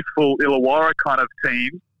the youthful Illawarra kind of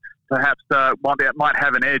teams perhaps might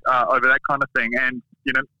have an edge over that kind of thing. And,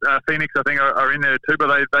 Phoenix, I think, are in there too, but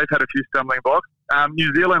they've had a few stumbling blocks.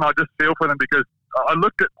 New Zealand, I just feel for them because I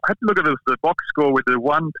had to look at the box score with the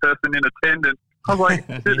one person in attendance. I was like,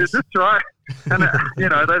 is this right? And,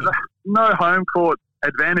 there's no home court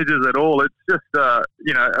advantages at all. It's just, a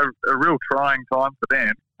real trying time for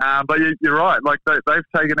them. But you're right. Like, they've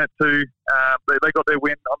taken it to, they got their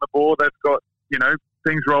win on the board. They've got,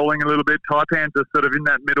 things rolling a little bit. Taipans are sort of in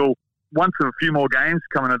that middle. Once a few more games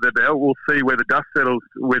coming under their belt, we'll see where the dust settles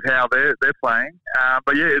with how they're playing.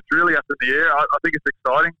 But yeah, it's really up in the air. I think it's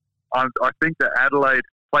exciting. I think that Adelaide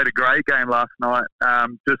played a great game last night,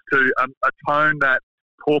 just to atone that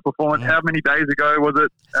poor performance. How many days ago was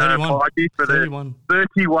it? 31.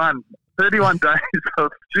 31 days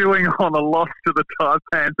of chewing on a loss to the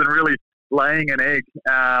Taipans and really laying an egg.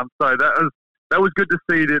 So that was good to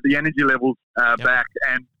see the energy levels back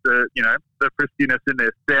and the friskiness in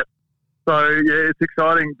their step. So yeah, it's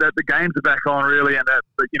exciting that the games are back on really, and that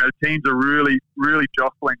teams are really, really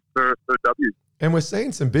jostling for W. And we're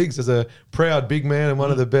seeing some bigs. As a proud big man and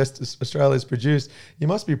one of the best Australia's produced, you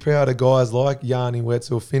must be proud of guys like Yanni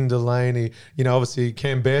Wetzel, Finn Delaney, obviously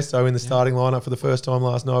Cam Bairstow in the starting lineup for the first time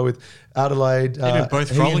last night with Adelaide. Even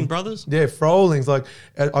both Froling brothers? Yeah, Froling's. Like,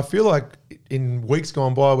 I feel like in weeks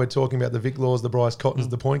gone by, we're talking about the Vic Laws, the Bryce Cottons,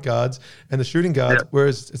 the point guards and the shooting guards,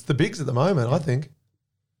 whereas it's the bigs at the moment, I think.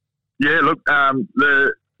 Yeah, look,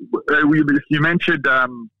 you mentioned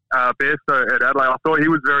Bairstow at Adelaide. I thought he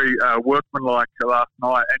was very workmanlike last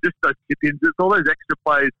night, and just those tip-ins, just all those extra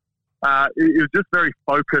plays. It was just very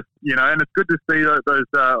focused, and it's good to see those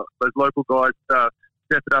local guys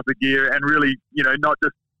step it up a gear and really, not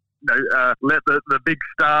just let the big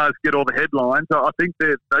stars get all the headlines. So I think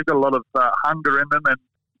they've got a lot of hunger in them, and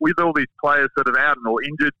with all these players sort of out or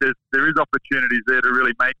injured, there is opportunities there to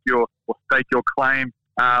really make or stake your claim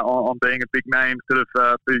on being a big name sort of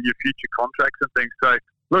for your future contracts and things. So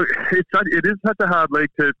look, it is such a hard league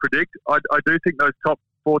to predict. I do think those top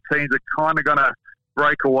 4 teams are kind of going to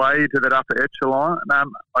break away to that upper echelon.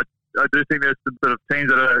 I do think there's some sort of teams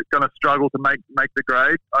that are going to struggle to make the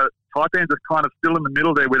grade. Taipans are kind of still in the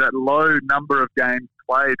middle there with that low number of games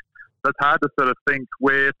played. So it's hard to sort of think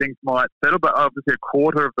where things might settle, but obviously a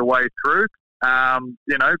quarter of the way through, a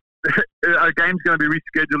game's going to be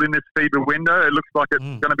rescheduled in this FIBA window. It looks like it's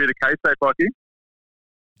going to be the case, Bucky.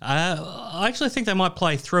 I actually think they might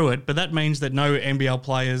play through it, but that means that no NBL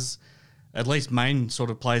players, at least main sort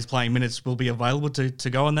of players playing minutes, will be available to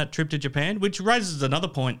go on that trip to Japan, which raises another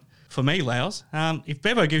point for me, Laos. If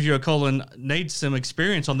Bevo gives you a call and needs some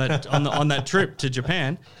experience on that on that trip to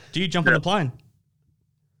Japan, do you jump on the plane?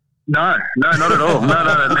 No, not at all.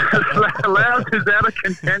 No. Laos is out of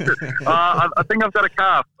contention. I think I've got a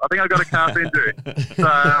calf. Injury.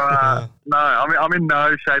 So, no, I'm in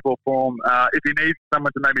no shape or form. If you need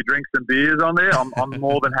someone to maybe drink some beers on there, I'm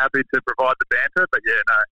more than happy to provide the banter. But yeah,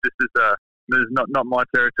 no, this is not my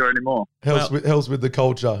territory anymore. Helps with the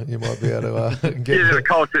culture. You might be able to get the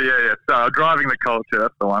culture. Yeah. So driving the culture,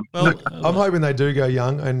 that's the one. Well, I'm hoping they do go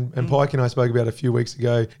young. And Pike and I spoke about a few weeks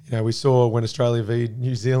ago. We saw when Australia v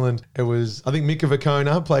New Zealand, it was, I think Mika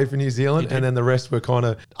Vakona played for New Zealand, and then the rest were kind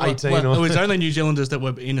of 18. It was only New Zealanders that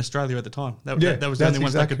were in Australia at the time. That was the only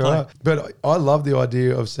ones that could play. But I love the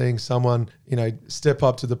idea of seeing someone, step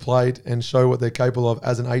up to the plate and show what they're capable of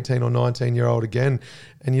as an 18 or 19-year-old again.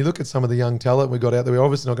 And you look at some of the young talent we got out there. We're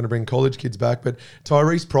obviously not going to bring college kids back, but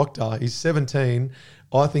Tyrese Proctor, he's 17.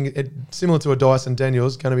 I think similar to a Dyson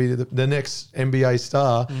Daniels, going to be the next NBA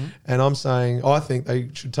star. And I'm saying I think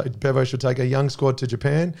Bevo should take a young squad to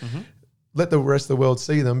Japan. Let the rest of the world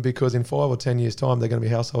see them, because in 5 or 10 years' time, they're going to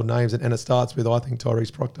be household names. And it starts with, I think,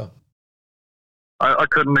 Tyrese Proctor. I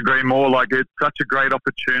couldn't agree more. Like, it's such a great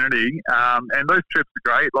opportunity. And those trips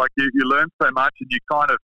are great. Like, you learn so much, and you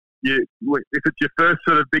kind of, if it's your first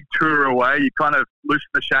sort of big tour away, you kind of loosen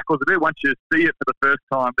the shackles a bit. Once you see it for the first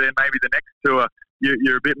time, then maybe the next tour,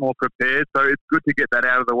 you're a bit more prepared. So it's good to get that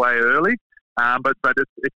out of the way early. But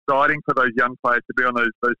it's exciting for those young players to be on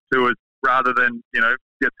those tours, rather than,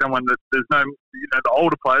 get someone that there's no, the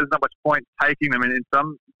older players, not much point taking them in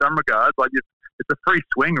some regards. Like, it's a free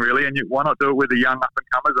swing, really, and why not do it with the young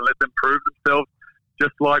up-and-comers and let them prove themselves?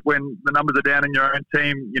 Just like when the numbers are down in your own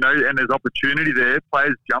team, and there's opportunity there,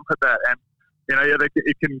 players jump at that, and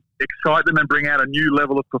it can excite them and bring out a new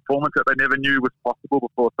level of performance that they never knew was possible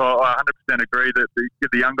before. So I 100% agree that give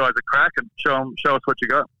the young guys a crack and show us what you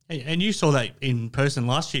got. And you saw that in person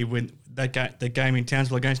last year when the game in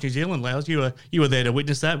Townsville against New Zealand, Laos. You were there to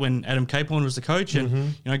witness that when Adam Capehorn was the coach,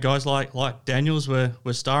 and guys like Daniels were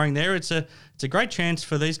starring there. It's a great chance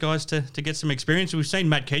for these guys to get some experience. We've seen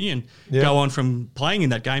Matt Kenyon go on from playing in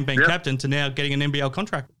that game, being captain, to now getting an NBL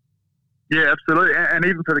contract. Yeah, absolutely. And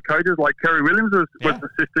even for the coaches, like Kerry Williams was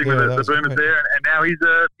assisting with the Boomers there, and now he's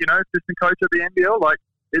a assistant coach of the NBL. Like,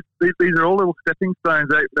 these are all little stepping stones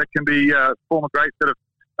that can be form a great sort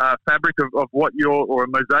of fabric of what or a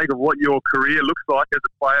mosaic of what your career looks like as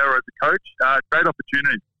a player or as a coach. Great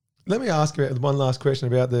opportunity. Let me ask about one last question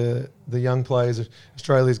about the young players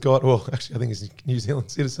Australia's got. Well, actually, I think he's a New Zealand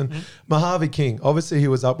citizen. Mojave King. Obviously, he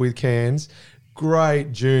was up with Cairns.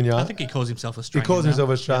 Great junior. I think he calls himself Australian. He calls himself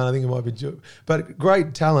Australian. I think it might be. But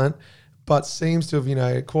great talent, but seems to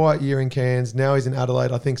have, quiet year in Cairns. Now he's in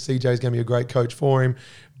Adelaide. I think CJ's going to be a great coach for him.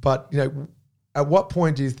 But, at what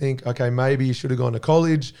point do you think, okay, maybe you should have gone to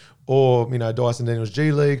college, or, Dyson Daniels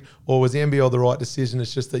G League, or was the NBL the right decision?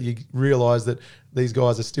 It's just that you realise that these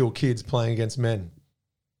guys are still kids playing against men.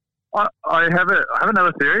 I have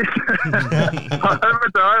another theory. I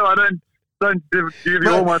don't give you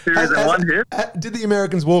all my theories in one hit. Did the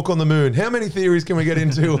Americans walk on the moon? How many theories can we get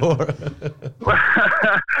into?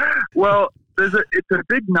 Well, it's a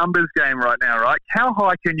big numbers game right now, right? How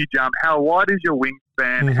high can you jump? How wide is your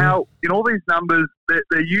wingspan? How, in all these numbers,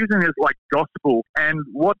 they're using it like gospel. And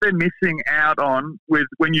what they're missing out on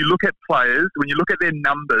when you look at players, when you look at their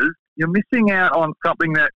numbers, you're missing out on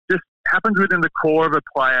something that just happens within the core of a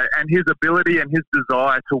player, and his ability and his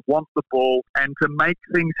desire to want the ball and to make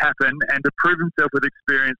things happen and to prove himself with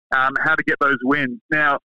experience, how to get those wins.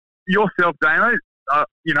 Now, yourself, Damo,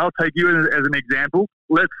 I'll take you as an example.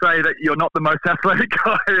 Let's say that you're not the most athletic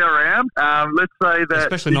guy around. Let's say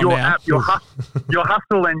that especially not now. Your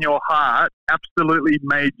hustle and your heart absolutely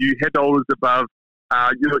made you head shoulders above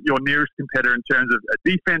your nearest competitor in terms of a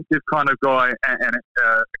defensive kind of guy and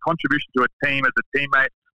a contribution to a team as a teammate.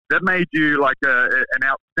 That made you like an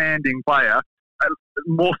outstanding player,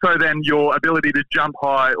 more so than your ability to jump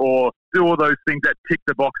high or do all those things that tick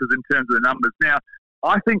the boxes in terms of the numbers. Now,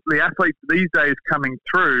 I think the athletes these days coming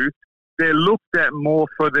through, they're looked at more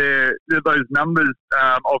for those numbers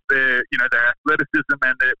of their athleticism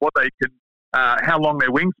and what they can, how long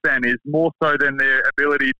their wingspan is, more so than their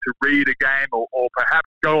ability to read a game or perhaps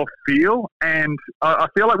go off feel. And I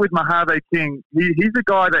feel like with Mojave King, he's a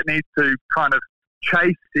guy that needs to kind of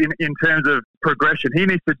chase in terms of progression. He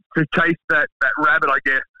needs to chase that rabbit, I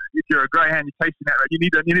guess. If you're a greyhound, you're chasing that rabbit. You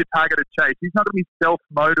need a targeted chase. He's not going to be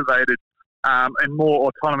self-motivated and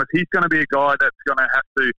more autonomous. He's going to be a guy that's going to have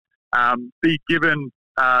to be given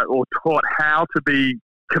or taught how to be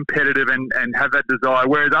competitive and have that desire.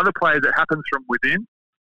 Whereas other players, it happens from within.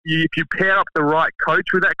 If you pair up the right coach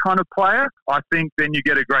with that kind of player, I think then you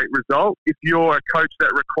get a great result. If you're a coach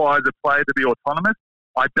that requires a player to be autonomous,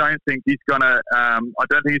 I don't think he's going to.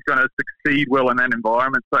 Succeed well in that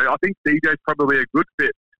environment. So I think DJ's probably a good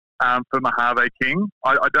fit for Mojave King.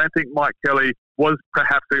 I don't think Mike Kelly was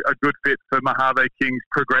perhaps a good fit for Mojave King's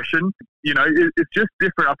progression. It's just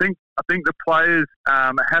different. I think the players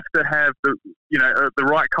have to have the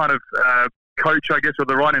right kind of coach, I guess, or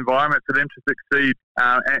the right environment for them to succeed.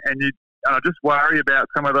 And I just worry about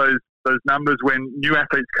some of those numbers when new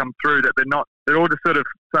athletes come through, that they're all just sort of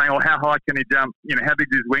saying, oh, how high can he jump? How big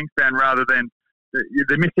is his wingspan? Rather than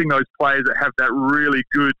they're missing those players that have that really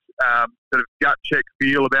good sort of gut check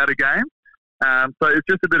feel about a game. So it's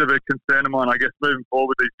just a bit of a concern of mine, I guess, moving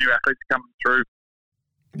forward, these new athletes coming through.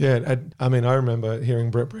 Yeah, I remember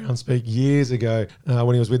hearing Brett Brown speak years ago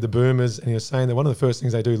when he was with the Boomers, and he was saying that one of the first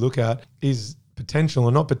things they do look at is potential,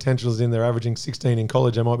 and not potential as in they're averaging 16 in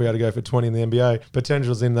college, they might be able to go for 20 in the NBA.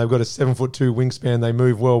 Potential as in they've got a 7'2" wingspan, they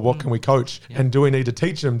move well. What can we coach? Yeah. And do we need to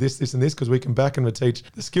teach them this, and this? Because we can back them to teach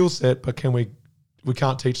the skill set, but can we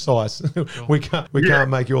can't teach size. Sure. we can't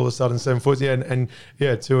make you all of a sudden 7 foot. Yeah, and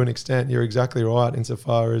to an extent, you're exactly right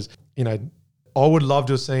insofar as, I would love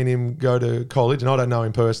to have seen him go to college, and I don't know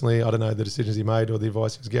him personally. I don't know the decisions he made or the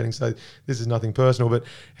advice he was getting, so this is nothing personal. But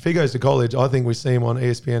if he goes to college, I think we see him on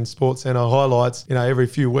ESPN Sports Center highlights, every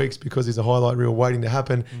few weeks, because he's a highlight reel waiting to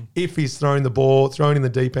happen. If he's thrown in the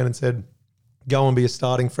deep end and said, go and be a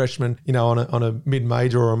starting freshman, on a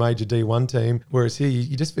mid-major or a major D1 team. Whereas here,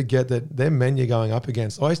 you just forget that they're men you're going up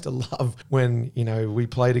against. I used to love when, we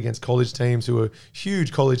played against college teams who were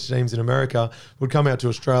huge college teams in America, would come out to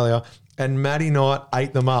Australia, and Matty Knight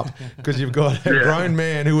ate them up, because you've got a grown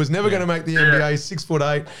man who was never going to make the NBA,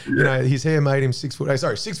 6'8". His hair made him 6'8".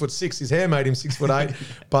 Sorry, 6'6". His hair made him 6'8",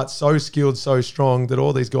 but so skilled, so strong that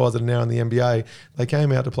all these guys that are now in the NBA, they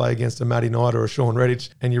came out to play against a Matty Knight or a Sean Redditch,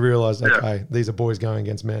 and you realise, okay, these are boys going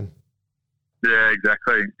against men. Yeah,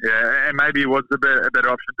 exactly. Yeah, and maybe it was a better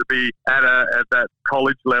option to be at that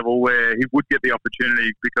college level where he would get the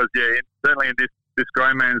opportunity, because certainly in this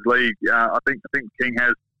grown man's league, I think King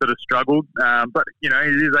has sort of struggled, but he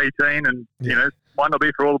is 18, and might not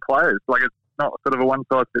be for all the players. Like, it's not sort of a one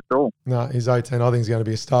size fits all. No, he's 18. I think he's going to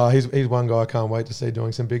be a star. He's one guy I can't wait to see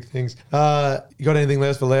doing some big things. You got anything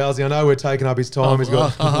less for Lousy? I know we're taking up his time.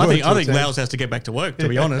 I think Louse has to get back to work, to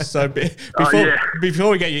be honest. So before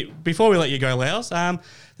we let you go, Louse,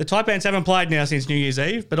 the Taipans haven't played now since New Year's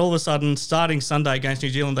Eve, but all of a sudden, starting Sunday against New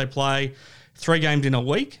Zealand, they play 3 games in a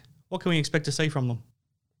week. What can we expect to see from them?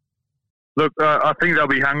 Look, I think they'll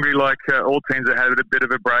be hungry, like all teams that had a bit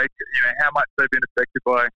of a break. How much they've been affected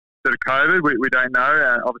by sort of COVID, we don't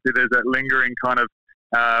know. Obviously, there's that lingering kind of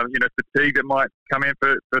fatigue that might come in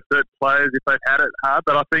for certain players if they've had it hard.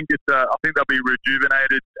 But I think they'll be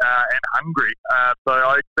rejuvenated and hungry. So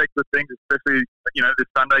I expect the things, especially this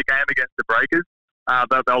Sunday game against the Breakers,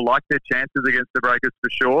 they'll like their chances against the Breakers for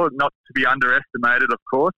sure. Not to be underestimated, of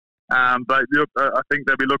course. But I think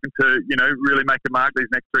they'll be looking to, really make a mark these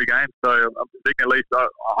next 3 games. So I'm thinking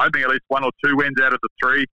hoping at least 1 or 2 wins out of the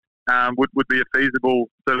 3 would be a feasible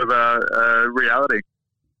sort of reality.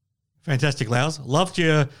 Fantastic, Louse. Loved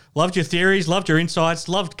your theories, loved your insights,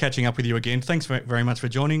 loved catching up with you again. Thanks very much for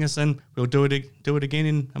joining us, and we'll do it again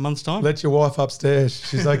in a month's time. Let your wife upstairs.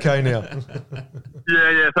 She's okay now.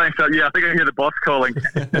 Yeah, thanks. Yeah, I think I can hear the boss calling.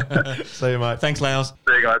 See you, mate. Thanks, Louse.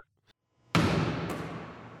 See you guys.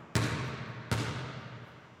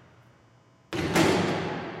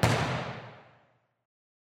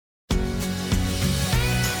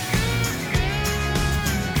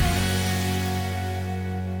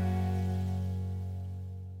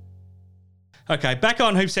 Okay, back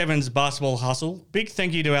on Hoop 7's basketball hustle. Big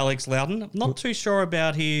thank you to Alex Loudon. I'm not too sure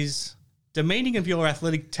about his demeaning of your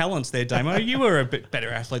athletic talents there, Damo. You were a bit better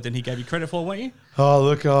athlete than he gave you credit for, weren't you? Oh,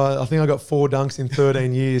 look, I think I got 4 dunks in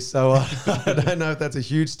 13 years, so I don't know if that's a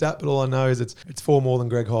huge stat, but all I know is it's 4 more than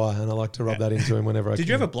Greg Hire, and I like to rub that into him whenever I can. Did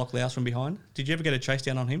you ever block Louse from behind? Did you ever get a chase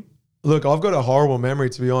down on him? Look, I've got a horrible memory,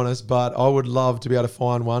 to be honest, but I would love to be able to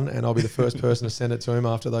find one, and I'll be the first person to send it to him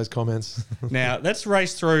after those comments. Now, let's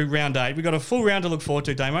race through round 8. We've got a full round to look forward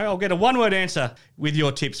to, Damo. I'll get a one-word answer with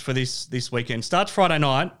your tips for this weekend. Starts Friday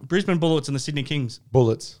night, Brisbane Bullets and the Sydney Kings.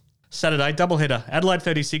 Bullets. Saturday, doubleheader, Adelaide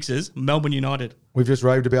 36ers, Melbourne United. We've just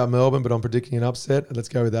raved about Melbourne, but I'm predicting an upset. Let's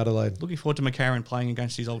go with Adelaide. Looking forward to McCarron playing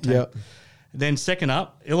against his old team. Yep. Then second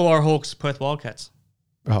up, Illawarra Hawks, Perth Wildcats.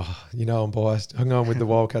 Oh, you know I'm biased. I'm going with the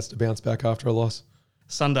Wildcats to bounce back after a loss.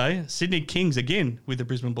 Sunday, Sydney Kings again with the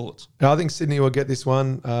Brisbane Bullets. I think Sydney will get this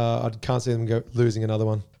one. I can't see them losing another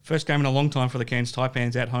one. First game in a long time for the Cairns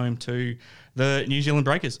Taipans at home to the New Zealand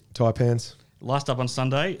Breakers. Taipans. Last up on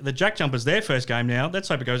Sunday, the Jack Jumpers, their first game now. Let's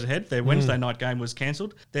hope it goes ahead. Their Wednesday night game was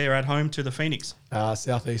cancelled. They're at home to the Phoenix.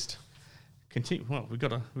 Southeast. Continue. Well, we've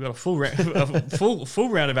got a full full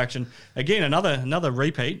round of action. Again, another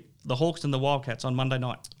repeat. The Hawks and the Wildcats on Monday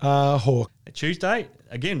night. Hawk. Tuesday,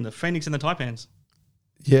 again, the Phoenix and the Taipans.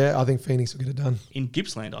 Yeah, I think Phoenix will get it done. In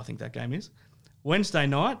Gippsland, I think that game is. Wednesday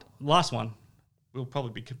night, last one. We'll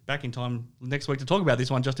probably be back in time next week to talk about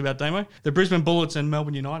this one just about, Damo. The Brisbane Bullets and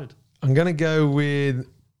Melbourne United. I'm going to go with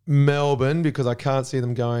Melbourne because I can't see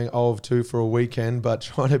them going 0-2 for a weekend, but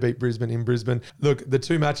trying to beat Brisbane in Brisbane. Look, the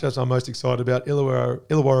 2 matchups I'm most excited about,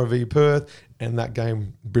 Illawarra v Perth, and that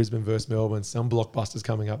game, Brisbane versus Melbourne. Some blockbusters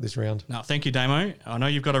coming up this round. No, thank you, Damo. I know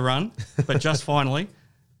you've got to run, but just finally,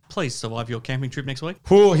 please survive your camping trip next week.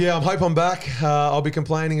 Oh, yeah, I hope I'm back. I'll be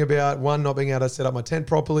complaining about 1, not being able to set up my tent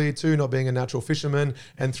properly, 2, not being a natural fisherman,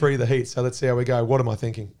 and 3, the heat. So let's see how we go. What am I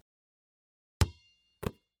thinking?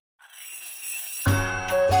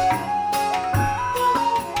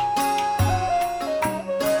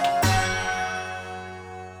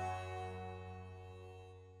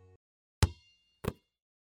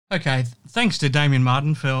 Okay, thanks to Damien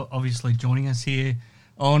Martin for obviously joining us here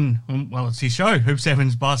on, well, it's his show, Hoop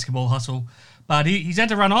 7's Basketball Hustle. But he's had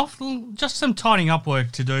to run off. Just some tidying up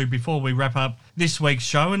work to do before we wrap up this week's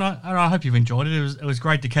show. And I hope you've enjoyed it. It was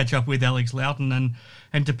great to catch up with Alex Loughton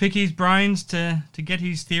and to pick his brains to get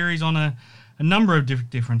his theories on a number of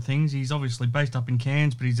different things. He's obviously based up in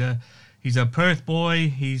Cairns, but he's a Perth boy.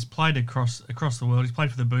 He's played across the world. He's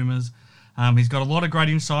played for the Boomers. He's got a lot of great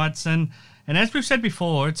insights. And as we've said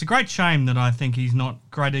before, it's a great shame that I think he's not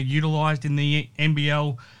greater utilised in the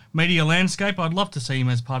NBL media landscape. I'd love to see him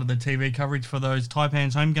as part of the TV coverage for those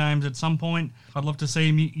Taipans home games at some point. I'd love to see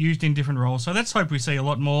him used in different roles. So let's hope we see a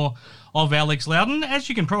lot more of Alex Loughton. As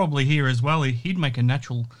you can probably hear as well, he'd make a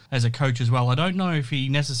natural as a coach as well. I don't know if he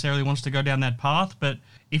necessarily wants to go down that path, but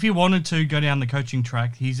if he wanted to go down the coaching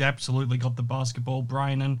track, he's absolutely got the basketball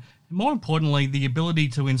brain and, more importantly, the ability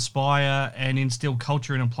to inspire and instill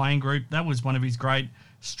culture in a playing group. That was one of his great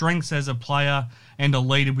strengths as a player and a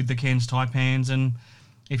leader with the Cairns Taipans. And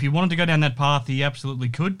if he wanted to go down that path, he absolutely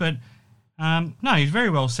could. But no, he's very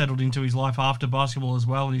well settled into his life after basketball as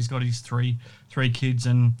well. And he's got his three kids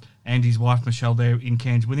and his wife Michelle there in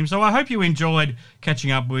Cairns with him. So I hope you enjoyed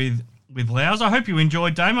catching up with Louse. I hope you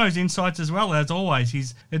enjoyed Damo's insights as well. As always,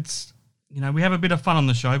 we have a bit of fun on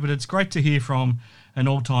the show, but it's great to hear from an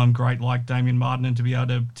all-time great like Damien Martin and to be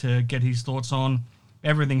able to get his thoughts on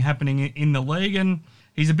everything happening in the league. And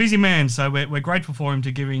he's a busy man, so we're grateful for him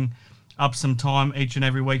to giving up some time each and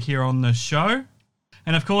every week here on the show.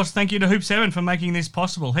 And of course, thank you to Hoop 7 for making this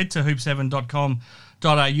possible. Head to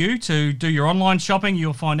hoop7.com.au to do your online shopping.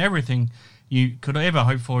 You'll find everything you could ever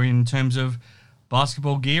hope for in terms of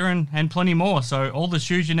basketball gear and plenty more. So all the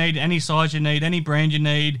shoes you need, any size you need, any brand you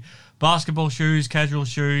need, basketball shoes, casual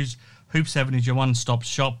shoes, Hoop 7 is your one-stop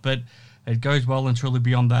shop, but it goes well and truly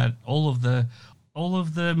beyond that. All of the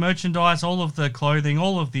merchandise, all of the clothing,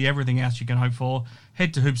 all of the everything else you can hope for,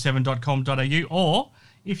 head to hoop7.com.au, or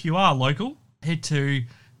if you are local, head to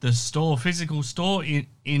the physical store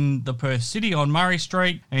in the Perth City on Murray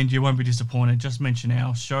Street, and you won't be disappointed. Just mention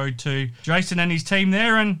our show to Jason and his team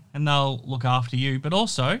there, and they'll look after you. But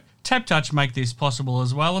also, TapTouch make this possible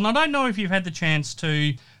as well, and I don't know if you've had the chance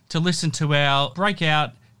to listen to our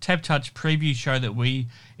breakout TapTouch preview show that we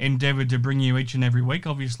endeavoured to bring you each and every week.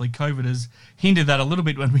 Obviously, COVID has hindered that a little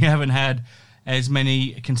bit when we haven't had as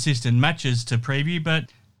many consistent matches to preview,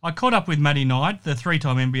 but I caught up with Matty Knight, the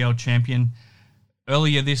 3-time NBL champion,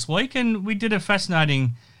 earlier this week, and we did a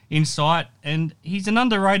fascinating insight, and he's an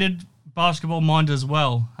underrated basketball mind as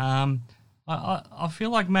well. I feel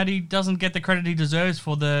like Matty doesn't get the credit he deserves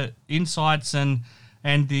for the insights and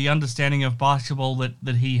the understanding of basketball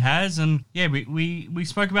that he has. And yeah, we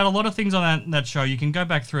spoke about a lot of things on that show. You can go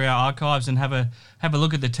back through our archives and have a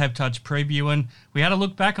look at the Tap Touch preview. And we had a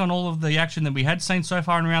look back on all of the action that we had seen so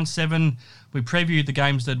far in round 7. We previewed the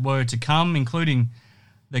games that were to come, including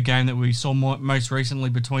the game that we saw most recently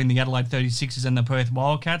between the Adelaide 36ers and the Perth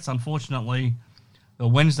Wildcats. Unfortunately, the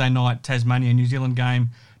Wednesday night Tasmania-New Zealand game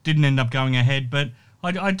didn't end up going ahead, but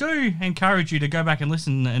I do encourage you to go back and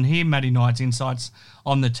listen and hear Matty Knight's insights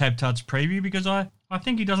on the Tap Touch preview, because I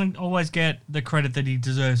think he doesn't always get the credit that he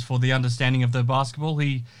deserves for the understanding of the basketball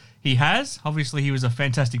he has. Obviously, he was a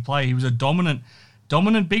fantastic player. He was a dominant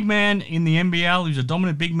big man in the NBL. He was a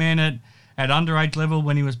dominant big man at underage level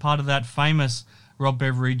when he was part of that famous Rob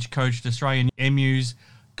Beveridge coached Australian Emus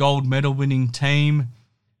gold medal winning team.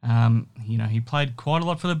 He played quite a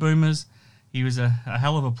lot for the Boomers. He was a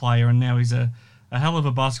hell of a player, and now he's a hell of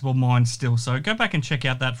a basketball mind still. So go back and check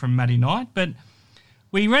out that from Matty Knight. But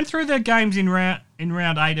we went through the games in round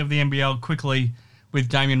 8 of the NBL quickly with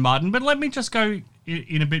Damien Martin. But let me just go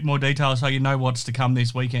in a bit more detail so you know what's to come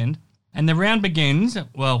this weekend. And the round begins,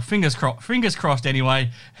 well, fingers crossed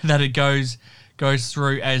anyway, that it goes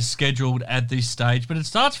through as scheduled at this stage. But it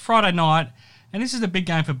starts Friday night, and this is a big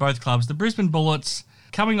game for both clubs. The Brisbane Bullets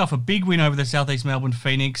coming off a big win over the Southeast Melbourne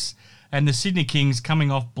Phoenix, and the Sydney Kings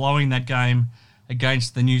coming off blowing that game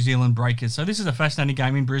against the New Zealand Breakers. So this is a fascinating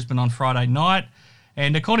game in Brisbane on Friday night.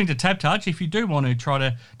 And according to Tap Touch, if you do want to try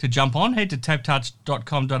to jump on, head to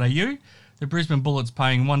taptouch.com.au. The Brisbane Bullets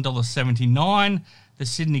paying $1.79. The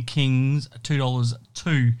Sydney Kings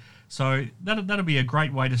 $2.02. So that'll be a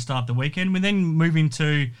great way to start the weekend. We then move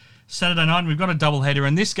into Saturday night, and we've got a doubleheader.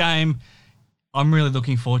 And this game, I'm really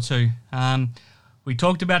looking forward to. We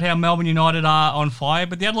talked about how Melbourne United are on fire,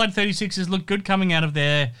 but the Adelaide 36ers look good coming out of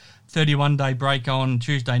their 31-day break on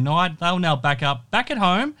Tuesday night. They'll now back at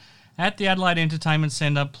home at the Adelaide Entertainment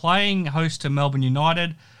Centre, playing host to Melbourne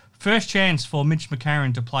United. First chance for Mitch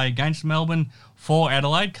McCarron to play against Melbourne for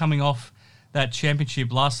Adelaide, coming off that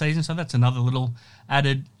championship last season. So that's another little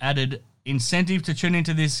added incentive to tune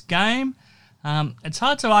into this game. It's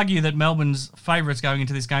hard to argue that Melbourne's favourites going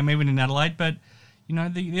into this game, even in Adelaide, but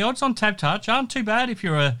the odds on Tap Touch aren't too bad if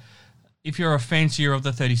you're a fancier of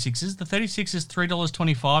the 36ers. The 36ers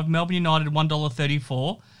 $3.25, Melbourne United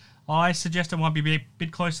 $1.34. I suggest it might be a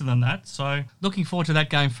bit closer than that. So looking forward to that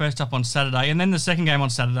game first up on Saturday. And then the second game on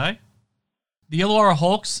Saturday, the Illawarra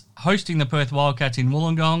Hawks hosting the Perth Wildcats in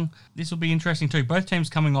Wollongong. This will be interesting too. Both teams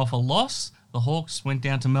coming off a loss. The Hawks went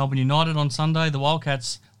down to Melbourne United on Sunday. The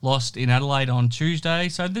Wildcats lost in Adelaide on Tuesday.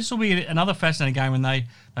 So this will be another fascinating game, and they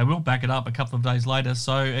will back it up a couple of days later.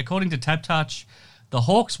 So according to Tap Touch, the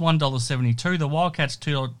Hawks $1.72, the Wildcats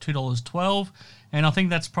 $2.12, and I think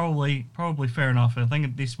that's probably fair enough. I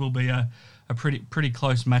think this will be a pretty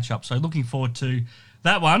close matchup. So looking forward to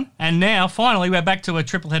that one. And now finally we're back to a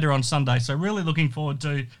triple header on Sunday. So really looking forward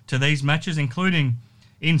to these matches, including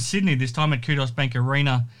in Sydney this time at Kudos Bank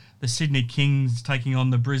Arena. The Sydney Kings taking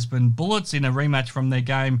on the Brisbane Bullets in a rematch from their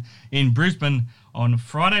game in Brisbane on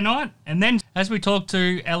Friday night. And then, as we talked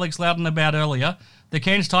to Alex Loudon about earlier, the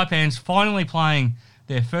Cairns Taipans finally playing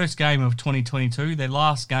their first game of 2022. Their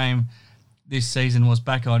last game this season was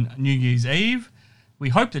back on New Year's Eve. We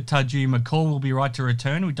hope that Taji McCall will be right to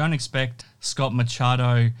return. We don't expect Scott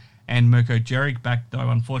Machado and Mirko Jeric back,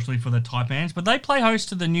 though, unfortunately, for the Taipans. But they play host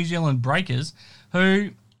to the New Zealand Breakers,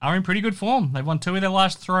 who are in pretty good form. They've won 2 of their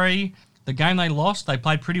last 3. The game they lost, they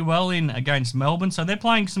played pretty well in against Melbourne, so they're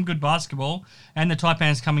playing some good basketball. And the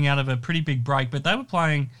Taipans coming out of a pretty big break, but they were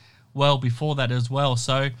playing well before that as well.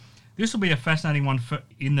 So this will be a fascinating one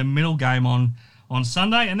in the middle game on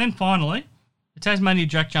Sunday. And then finally, the Tasmania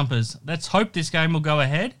Jack Jumpers. Let's hope this game will go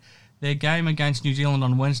ahead. Their game against New Zealand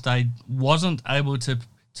on Wednesday wasn't able to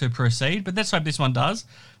proceed, but let's hope this one does.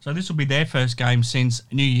 So this will be their first game since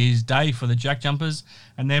New Year's Day for the Jack Jumpers,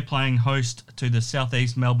 and they're playing host to the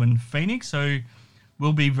Southeast Melbourne Phoenix, who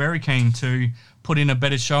will be very keen to put in a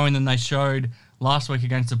better showing than they showed last week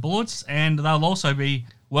against the Bullets, and they'll also be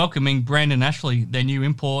welcoming Brandon Ashley, their new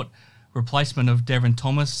import replacement of Devon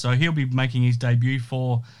Thomas, so he'll be making his debut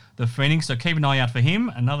for the Phoenix, so keep an eye out for him.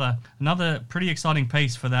 Another pretty exciting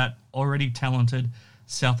piece for that already talented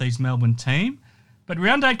Southeast Melbourne team. But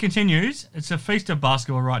round 8 continues. It's a feast of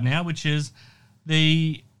basketball right now, which is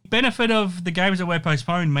the benefit of the games that were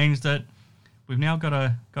postponed means that we've now got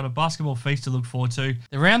a basketball feast to look forward to.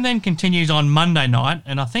 The round then continues on Monday night,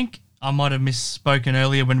 and I think I might have misspoken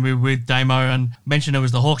earlier when we were with Damo and mentioned it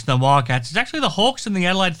was the Hawks and the Wildcats. It's actually the Hawks and the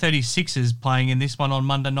Adelaide 36ers playing in this one on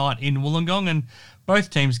Monday night in Wollongong, and both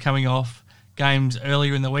teams coming off games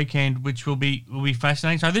earlier in the weekend, which will be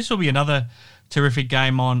fascinating. So this will be another terrific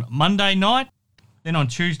game on Monday night. Then on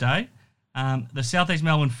Tuesday, the Southeast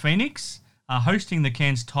Melbourne Phoenix are hosting the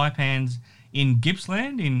Cairns Taipans in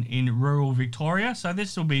Gippsland in rural Victoria. So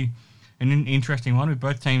this will be an interesting one with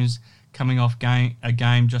both teams coming off a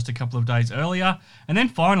game just a couple of days earlier. And then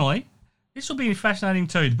finally, this will be fascinating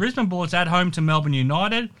too. The Brisbane Bullets at home to Melbourne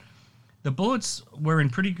United. The Bullets were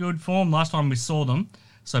in pretty good form last time we saw them.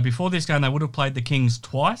 So before this game, they would have played the Kings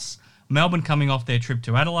twice. Melbourne coming off their trip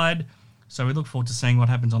to Adelaide. So we look forward to seeing what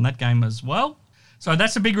happens on that game as well. So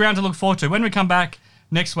that's a big round to look forward to. When we come back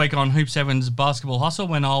next week on Hoop 7's Basketball Hustle,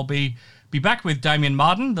 when I'll be back with Damian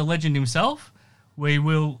Martin, the legend himself, we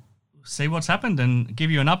will see what's happened and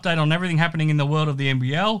give you an update on everything happening in the world of the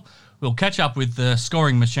NBL. We'll catch up with the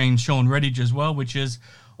scoring machine, Sean Redditch, as well, which is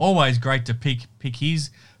always great to pick his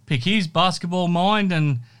basketball mind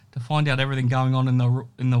and to find out everything going on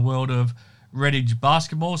in the world of Redditch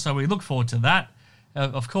basketball. So we look forward to that.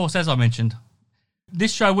 Of course, as I mentioned,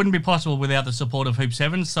 this show wouldn't be possible without the support of Hoop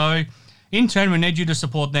 7. So in turn, we need you to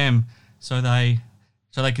support them so they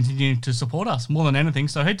continue to support us more than anything.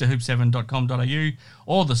 So head to hoop7.com.au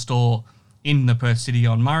or the store in the Perth City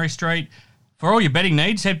on Murray Street. For all your betting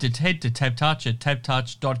needs, head to TabTouch at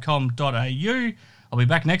tabtouch.com.au. I'll be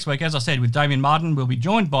back next week, as I said, with Damian Martin. We'll be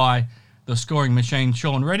joined by the scoring machine,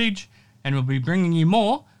 Sean Redditch, and we'll be bringing you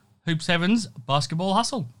more Hoop 7's Basketball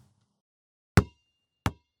Hustle.